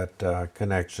make that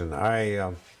connection.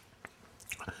 I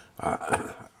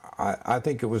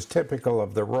think it was typical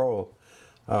of the role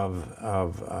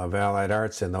of Allied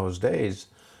Arts in those days,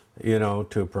 you know,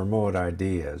 to promote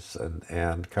ideas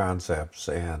and concepts,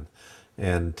 and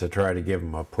to try to give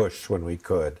them a push when we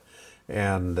could,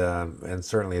 and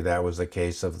certainly that was the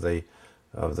case of the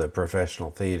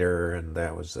professional theater, and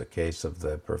that was the case of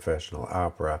the professional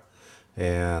opera,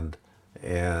 and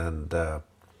I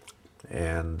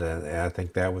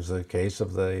think that was the case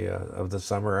of the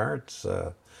summer arts.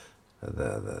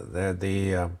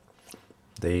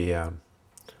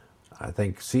 I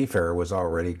think Seafair was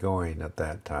already going at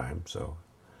that time, so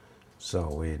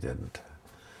we didn't.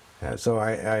 So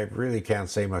I really can't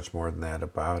say much more than that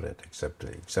about it, except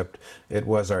it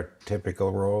was our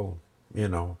typical role, you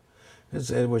know.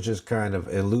 It was just kind of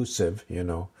elusive, you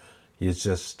know. It's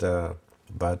just,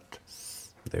 but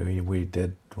we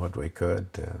did what we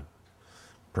could to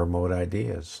promote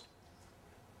ideas.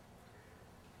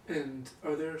 And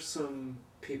are there some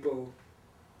people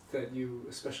that you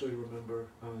especially remember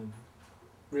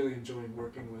really enjoying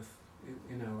working with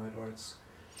in Allied Arts?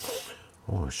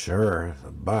 Oh, sure,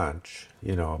 a bunch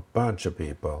of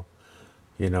people,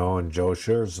 you know, and Joe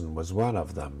Scherzen was one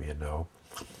of them, you know.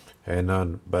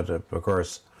 But of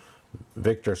course,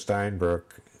 Victor Steinbrook,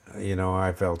 you know,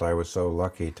 I felt I was so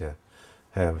lucky to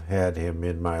have had him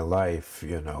in my life,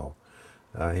 you know.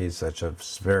 He's such a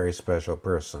very special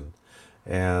person,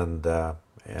 and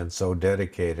so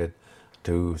dedicated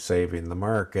to saving the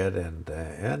market and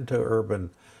to urban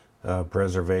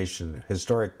preservation,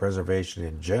 historic preservation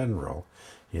in general,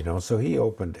 you know. So he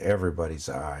opened everybody's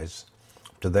eyes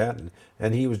to that,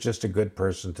 and he was just a good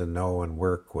person to know and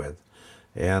work with.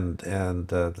 And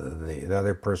the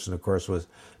other person, of course, was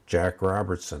Jack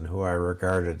Robertson, who I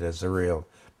regarded as a real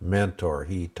mentor.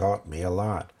 He taught me a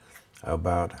lot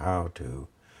about how to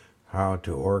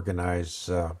organize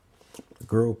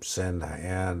groups and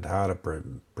how to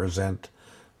present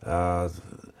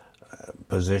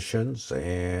positions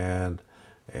and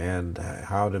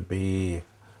how to be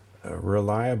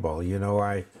reliable. You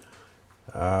know,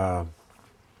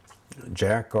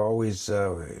 Jack always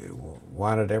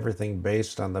wanted everything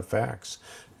based on the facts,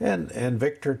 and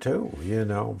Victor too. You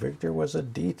know, Victor was a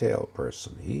detail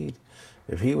person.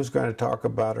 If he was going to talk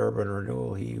about urban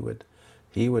renewal, he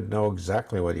would know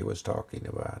exactly what he was talking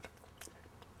about.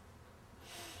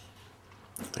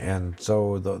 And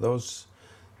so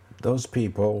those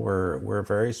people were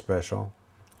very special.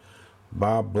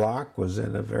 Bob Block was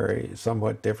in a very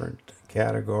somewhat different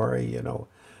category, you know.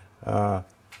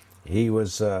 He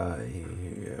was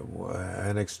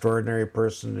an extraordinary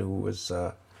person who was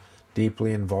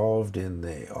deeply involved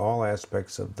in all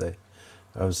aspects of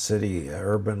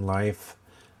urban life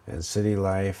and city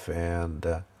life,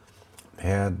 and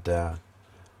had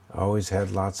always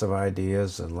had lots of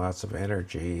ideas and lots of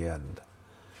energy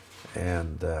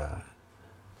and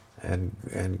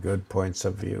good points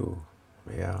of view.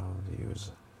 Yeah, he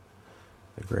was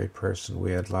a great person.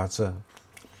 We had lots of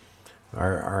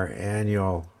our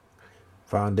annual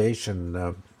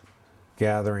foundation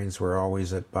gatherings were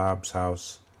always at Bob's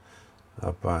house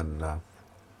up on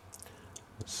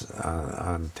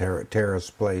Terrace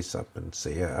Place up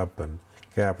in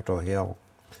Capitol Hill,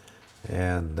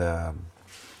 and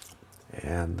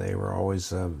they were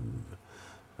always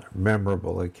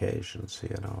memorable occasions,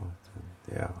 you know.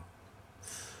 Yeah.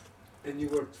 And you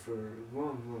worked for a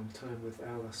long time with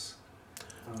Alice.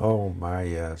 Oh my,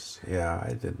 yes, yeah.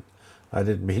 I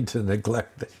didn't mean to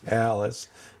neglect Alice.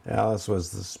 Alice was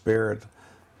the spirit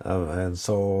and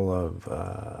soul of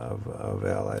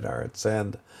Allied Arts,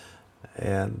 and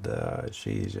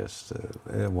she's just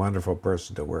a wonderful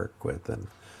person to work with, and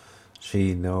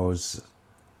she knows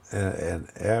and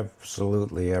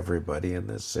absolutely everybody in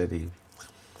this city,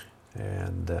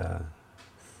 and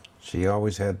she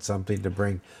always had something to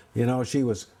bring. You know, she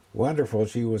was wonderful.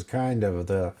 She was kind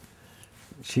of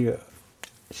she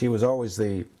was always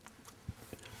the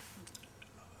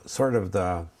sort of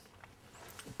the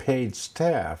paid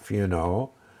staff, you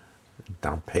know,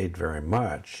 not paid very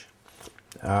much,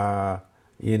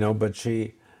 you know, but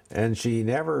she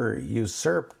never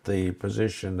usurped the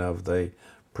position of the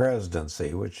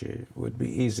presidency, which would be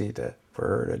easy for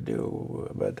her to do,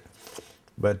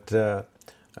 but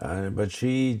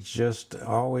she just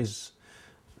always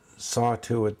saw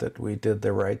to it that we did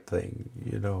the right thing,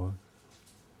 you know.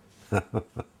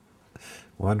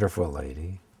 Wonderful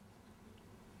lady.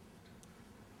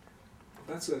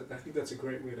 I think that's a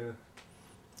great way to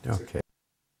Okay.